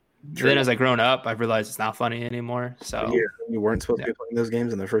 Yeah. Then as I grown up, I've realized it's not funny anymore. So you weren't supposed to be playing those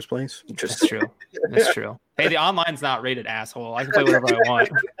games in the first place. That's true. That's true. Hey, the online's not rated, asshole. I can play whatever I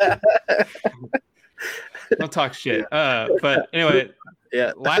want. Don't talk shit. But anyway,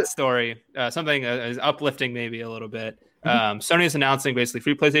 last story, something is uplifting maybe a little bit. Sony is announcing basically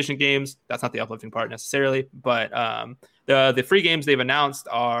free PlayStation games. That's not the uplifting part necessarily, but the free games they've announced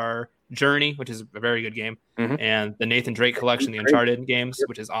are Journey, which is a very good game, and the Nathan Drake collection, the Uncharted games,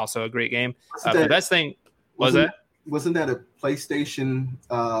 which is also a great game. The best thing wasn't that a PlayStation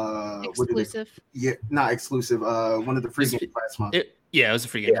exclusive? Not exclusive. One of the free games last month. It was a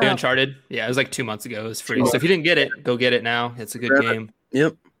free game. The Uncharted. Yeah, it was like 2 months ago. It was free. So if you didn't get it, go get it now. It's a good game.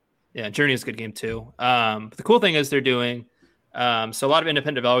 Yep. Yeah, Journey is a good game too. But the cool thing is they're doing so a lot of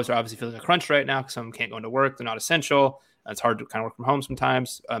independent developers are obviously feeling a crunch right now because some can't go into work. They're not essential. It's hard to kind of work from home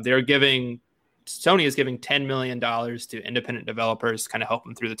sometimes. Sony is giving $10 million to independent developers to kind of help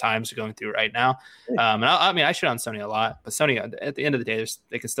them through the times they're going through right now. And I shit on Sony a lot, but Sony at the end of the day,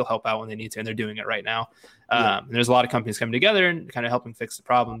 they can still help out when they need to, and they're doing it right now. And there's a lot of companies coming together and kind of helping fix the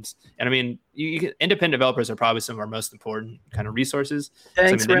problems. And I mean, independent developers are probably some of our most important kind of resources.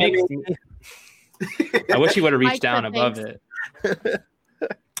 Thanks, I wish he would have reached down above it.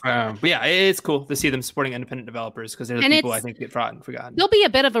 But yeah, it's cool to see them supporting independent developers because they're the people I think get forgotten. There'll be a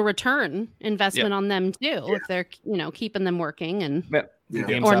bit of a return investment on them too if they're keeping them working and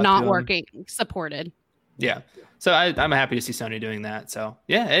or not working supported. Yeah, so I'm happy to see Sony doing that. So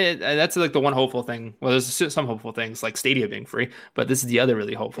yeah, that's like the one hopeful thing. Well, there's some hopeful things like Stadia being free, but this is the other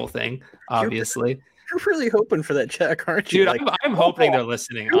really hopeful thing. Obviously, you're really hoping for that check, aren't you? Dude, I'm hoping they're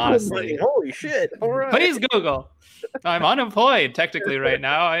listening. Honestly, holy shit! All right, please Google. I'm unemployed technically right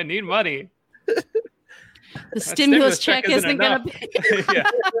now. I need money. The stimulus check isn't going to be.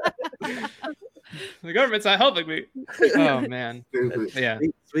 The government's not helping me. Oh, man. Yeah.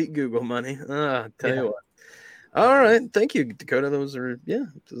 Sweet Google money. Tell you what. All right. Thank you, Dakota. Those are, there's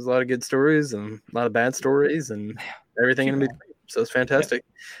a lot of good stories and a lot of bad stories and everything in between. So it's fantastic.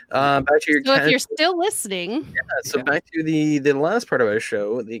 Back to your if you're still listening. Back to the last part of our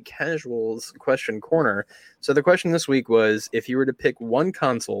show, the casuals question corner. So the question this week was, if you were to pick one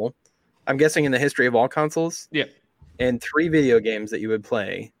console, I'm guessing in the history of all consoles, and 3 video games that you would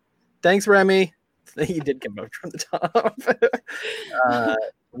play. Thanks, Remy. You did come up from the top.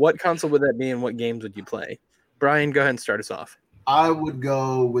 What console would that be, and what games would you play? Brian, go ahead and start us off. I would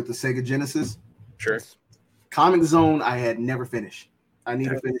go with the Sega Genesis. Sure. Comix Zone, I had never finished. I need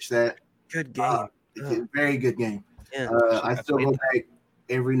to finish that. Good game. It's a very good game. Yeah, I still go back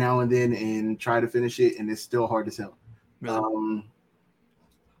every now and then and try to finish it, and it's still hard to tell. Really?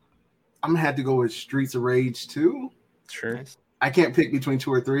 I'm gonna have to go with Streets of Rage 2. Sure. Nice. I can't pick between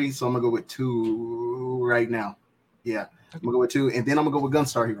 2 or 3, so I'm gonna go with 2 right now. Yeah, I'm gonna go with 2, and then I'm gonna go with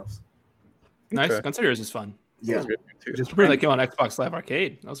Gunstar Heroes. Nice. Okay. Gunstar Heroes is fun. Yeah, Just Pretty like on Xbox Live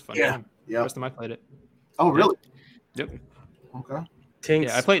Arcade. That was a fun. Yeah. Game. Yeah. First time I played it. Oh, really? Yep. Okay.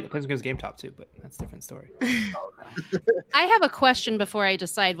 Tinks. Yeah, I played some games Game Top too, but that's a different story. I have a question before I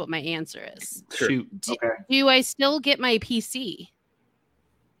decide what my answer is. Sure. Shoot. Do, Okay. do I still get my PC?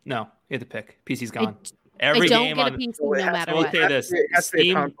 No, you have to pick. PC's gone. I Every don't game get a on. PC Well, it no has matter to- what. okay, this It has to be a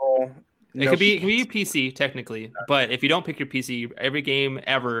Steam- console. It could be a PC technically, but if you don't pick your PC, every game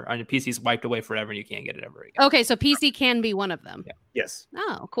ever on your PC is wiped away forever, and you can't get it ever again. Okay, so PC can be one of them. Yeah. Yes.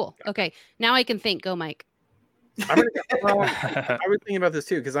 Oh, cool. Okay, now I can think. Go, Mike. I was thinking about this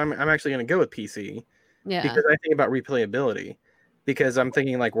too because I'm actually going to go with PC Yeah. because I think about replayability because I'm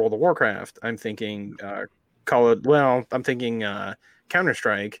thinking like World of Warcraft. I'm thinking I'm thinking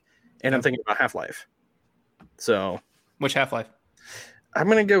Counter-Strike, and I'm thinking about Half-Life. So Which Half-Life? I'm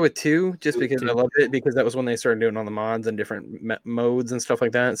gonna go with 2 just because I 2. loved it because that was when they started doing all the mods and different modes and stuff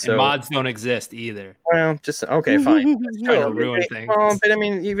like that. So And mods don't exist either. well, just okay, fine. Trying to Still, ruin they- things. Well, but I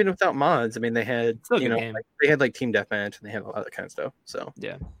mean, even without mods, I mean, they had Still a good game. like, they had like Team Deathmatch and they had all that kind of stuff. So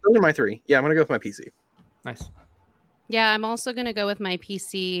Yeah, those are my 3. Yeah, I'm gonna go with my PC. nice. Yeah, I'm also going to go with my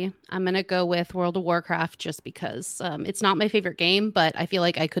PC. I'm going to go with World of Warcraft just because it's not my favorite game, but I feel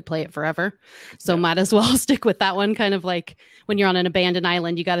like I could play it forever. So might as well stick with that one. Kind of like when you're on an abandoned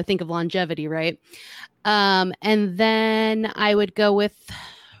island, you got to think of longevity, right? And then I would go with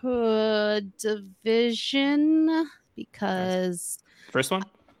Division because First one?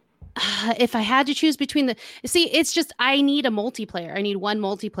 if I had to choose between it's just I need a multiplayer. I need one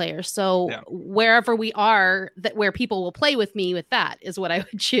multiplayer. So wherever we are, where people will play with me with that is what I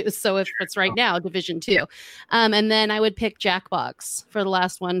would choose. So if it's right now, Division 2. And then I would pick Jackbox for the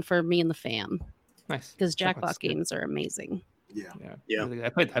last one for me and the fam. Nice. Because Jackbox Jackbox is good. games are amazing. Yeah. Really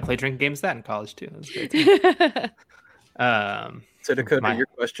good. I played drinking games that in college too. It was great too. So Dakota, My- your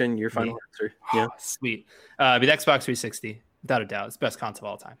question, your final answer. Yeah. Sweet. Be the Xbox 360, without a doubt. It's the best console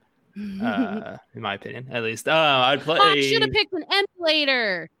of all time. In my opinion, at least. I'd play. Oh, I should have picked an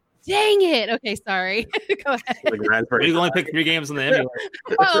emulator. Dang it. Okay, sorry. Go ahead. Like Raspberry You only Pi. pick 3 games on the emulator.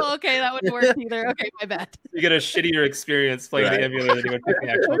 Oh, okay. That wouldn't work either. Okay, my bad. You get a shittier experience playing Right. the emulator than you would pick the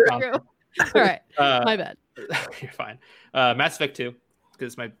actual console. All right. Uh, My bad. You're fine. Mass Effect 2,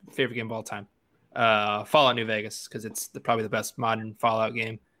 because it's my favorite game of all time. Fallout New Vegas, because it's probably the best modern Fallout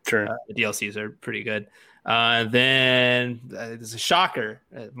game. Sure. The DLCs are pretty good. Then there's a shocker,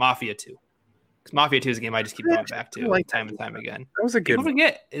 Mafia 2. Because Mafia 2 is a game I just keep going back to like time and time again. That was a good People one.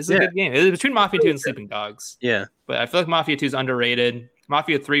 forget it's a good game. It was between Mafia 2 and Sleeping Dogs. Yeah. But I feel like Mafia 2 is underrated.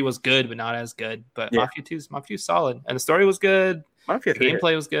 Mafia 3 was good, but not as good. But Yeah. Mafia 2 is solid. And the story was good. Mafia The 3.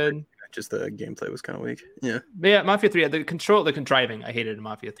 gameplay was good. Just the gameplay was kind of weak. Yeah. But yeah, Mafia 3, the driving, I hated in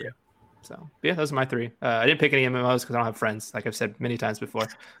Mafia 3. So, but yeah, those are my 3. I didn't pick any MMOs because I don't have friends, like I've said many times before.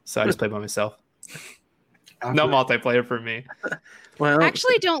 So I just play by myself. No multiplayer for me. Well, I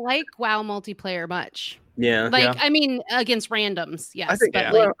actually don't like WoW multiplayer much. yeah. Like, I mean, against randoms, yes. I think but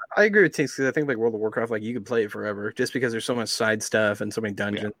yeah. like, I agree with Tinks because I think like World of Warcraft, like you could play it forever just because there's so much side stuff and so many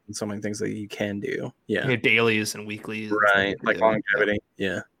dungeons and so many things that you can do. Yeah. You know, dailies and weeklies. Right. Like Yeah. longevity.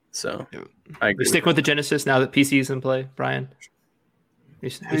 Yeah. So Yeah. I You agree. stick with the Genesis now that PC's in play, Brian? You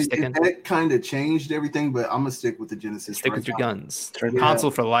sticking? That kind of changed everything, but I'm gonna stick with the Genesis. Stick right with your now. guns. Yeah.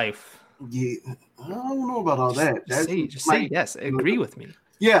 Console for life. Yeah, I don't know about all that. Just say yes. Agree with me.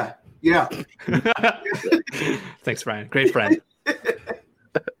 Yeah. Thanks, Brian. Great friend.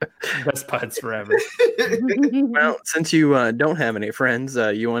 Best buds forever. Well, since you don't have any friends,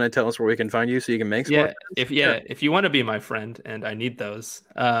 you want to tell us where we can find you so you can make some more Yeah, if you want to be my friend, and I need those,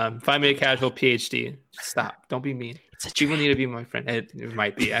 find me at Casual PhD. Stop. Don't be mean. People need to be my friend. It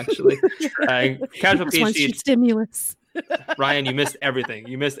might be actually. Casual Just wants PhD. cheap stimulus. Ryan, you missed everything.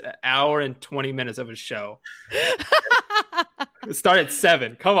 You missed an hour and 20 minutes of a show. Start at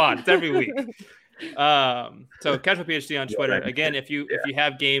 7. Come on, it's every week. So Casual PhD on Twitter. Again, if you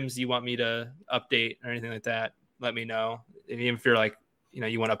have games you want me to update or anything like that, let me know. Even if you're like,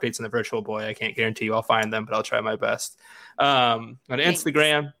 you want updates on the Virtual Boy, I can't guarantee you I'll find them, but I'll try my best. On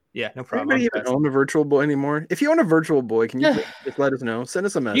Instagram, Yeah, no problem. Anybody even own a Virtual Boy anymore? If you own a Virtual Boy, can you just let us know? Send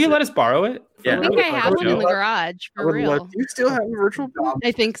us a message. You can let us borrow it. I think I have one in the garage for real. Do you still have a Virtual Boy?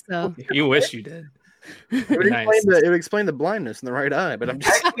 I think so. You wish you did. It would explain the blindness in the right eye, but I'm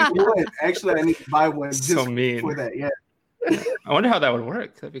just actually I need to buy one just so mean for that. Yeah. I wonder how that would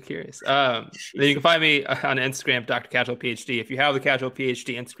work. I'd be curious. Then you can find me on Instagram, Dr. Casual PhD. If you have the Casual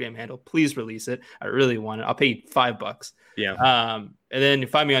PhD Instagram handle, please release it. I really want it. I'll pay you $5. Yeah. And then you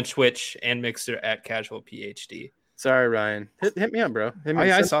find me on Twitch and Mixer at Casual PhD. Sorry, Ryan. Hit me up, bro.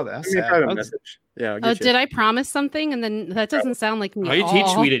 I saw that. Give me a private message. Yeah. Did I promise something? And then that doesn't sound like me. He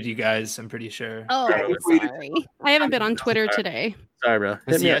tweeted you guys. I'm pretty sure. Oh, sorry. I haven't been on Twitter today. Sorry, bro.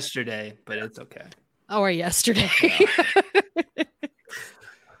 It's yesterday, but it's okay. Or yesterday.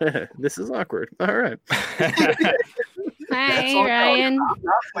 This is awkward. All right. Hi, Ryan. I'm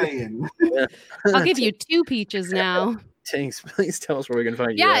not playing. I'll give you 2 peaches now. Thanks. Please tell us where we can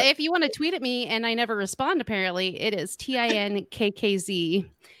find you. Yeah, if you want to tweet at me and I never respond, apparently, it is TINKKZ.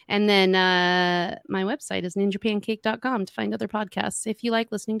 And then my website is ninjapancake.com to find other podcasts if you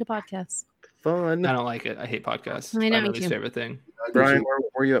like listening to podcasts. Fun. I don't like it. I hate podcasts. I know, it's my least favorite thing. Brian, where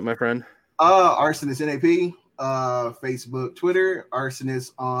are you at, my friend? Arsonist NAP, Facebook, Twitter,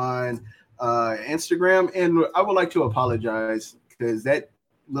 Arsonist on Instagram. And I would like to apologize because that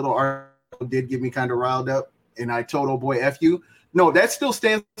little article did get me kind of riled up. And I told old boy F you. No, that still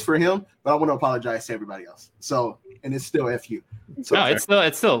stands for him, but I want to apologize to everybody else. So, and it's still F you. So, no, it's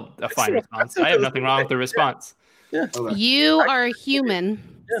still a fine response. I have nothing wrong with the response. Yeah. Okay. You are a human,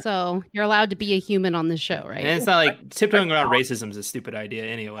 so you're allowed to be a human on the show, right? And it's not like tiptoeing around racism is a stupid idea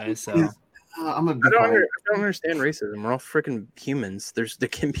anyway. So I don't understand racism. We're all freaking humans. There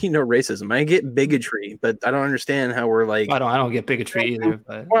can be no racism. I get bigotry, but I don't understand how we're like. I don't get bigotry either.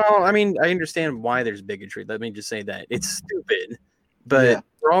 But well, I mean, I understand why there's bigotry. Let me just say that it's stupid, but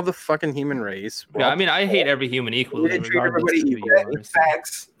we're all the fucking human race. I mean, I hate every human equally. Everybody equally.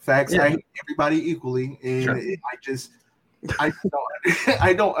 Facts. I hate everybody equally, and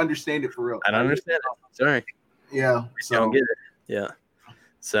I don't understand it for real. I don't understand it. Sorry. Yeah. So I don't get it. Yeah.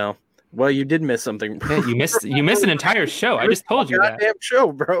 So. Well, you did miss something. Yeah, you missed an entire show. I just told you that. Damn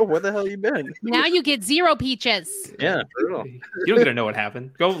show, bro. Where the hell you been? Now you get 0 peaches. Yeah, brutal. You don't get to know what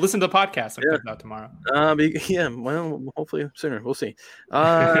happened. Go listen to the podcast. I'm coming out tomorrow. Yeah. Well, hopefully sooner. We'll see.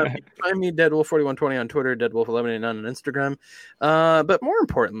 Find me Deadwolf4120 on Twitter, Deadwolf1189 on Instagram. But more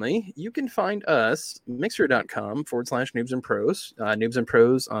importantly, you can find us Mixer.com/Noobs and Pros. Noobs and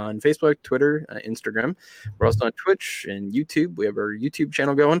Pros on Facebook, Twitter, Instagram. We're also on Twitch and YouTube. We have our YouTube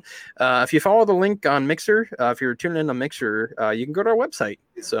channel going. If you follow the link on Mixer, if you're tuning in on Mixer, you can go to our website.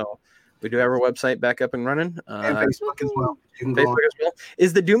 So we do have our website back up and running. And Facebook as well. Facebook as well.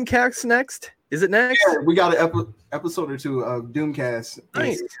 Is the Doomcast next? Is it next? Yeah, we got an episode or 2 of Doomcast.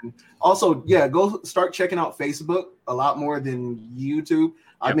 Nice. And also, go start checking out Facebook a lot more than YouTube. Yep.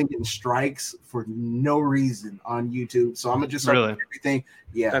 I've been getting strikes for no reason on YouTube. So I'm going to just start everything.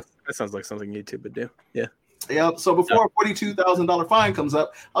 Yeah. That sounds like something YouTube would do. Yeah. Yep. So before a $42,000 fine comes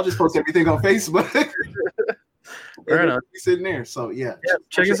up, I'll just post everything on Facebook. Fair enough. Sitting there. So yeah.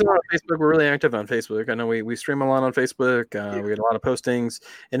 Check us out on Facebook. We're really active on Facebook. I know we stream a lot on Facebook. We get a lot of postings,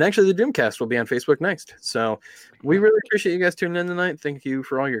 and actually the Doomcast will be on Facebook next. So we really appreciate you guys tuning in tonight. Thank you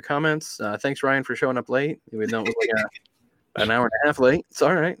for all your comments. Thanks Ryan for showing up late. We know it was like an hour and a half late. It's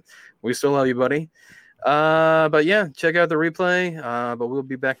all right. We still love you, buddy. But yeah, check out the replay. But we'll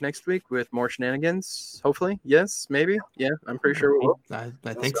be back next week with more shenanigans. Hopefully, yes, maybe, yeah. I'm pretty sure we will. I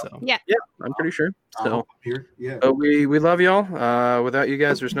think so. Yeah, I'm pretty sure. So yeah. But we love y'all. Without you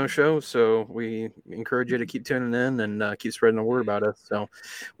guys, there's no show. So we encourage you to keep tuning in and keep spreading the word about us. So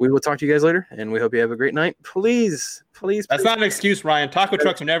we will talk to you guys later, and we hope you have a great night. Please. That's not an excuse, Ryan. Taco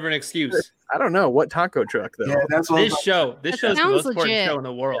trucks are never an excuse. I don't know what taco truck though. Yeah, that's what this show is the most important show in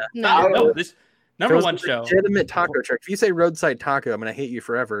the world. Yeah. No, this. Number one show. Legitimate taco truck. If you say roadside taco, I'm gonna hate you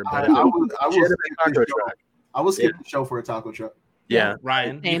forever. But I will skip the show for a taco truck. Yeah,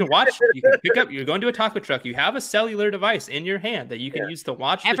 Ryan, you can watch. You can pick up. You're going to a taco truck. You have a cellular device in your hand that you can use to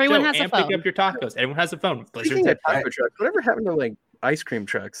watch the Everyone show has a and phone. pick up your tacos. Everyone has a phone. Speaking of taco trucks, whatever happened to like ice cream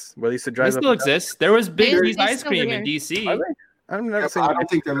trucks where they used to drive? They still exist. There was Big D's They ice still cream here. in DC. I've never seen. I don't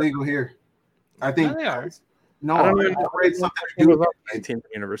think they're legal here. I think they are. No, I don't know. I read something It was up 19th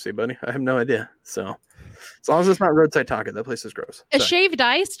University, buddy. I have no idea. So as long as it's not roadside taco, that place is gross. A Sorry. shaved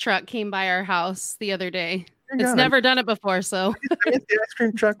ice truck came by our house the other day. It's Yeah, never done it before, so the ice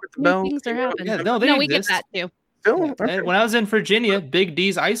cream truck with the bell. things are happening. Yeah, No, they we get exist. that too. Still, okay. And when I was in Virginia, Big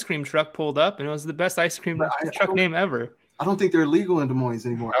D's ice cream truck pulled up, and it was the best ice cream truck name ever. I don't think they're legal in Des Moines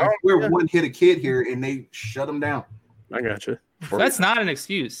anymore. Oh, We're yeah. one hit a kid here, and they shut them down. I gotcha. That's not an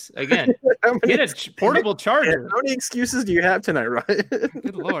excuse. Again, get a portable charger. How many excuses do you have tonight, Ryan?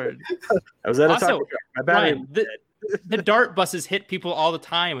 Good Lord. I was at a Also, taco shop. My battery. Ryan, the dart buses hit people all the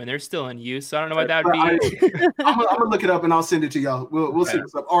time and they're still in use. So I don't know why that would be. I'm gonna look it up and I'll send it to y'all. We'll see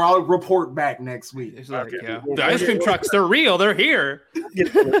what's up, or I'll report back next week. It's like, yeah. The ice cream trucks, they're real. They're here.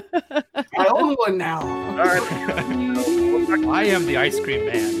 I own one now. All right. I am the ice cream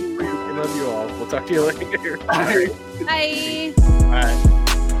man. I love you all. We'll talk to you later. Bye. Bye.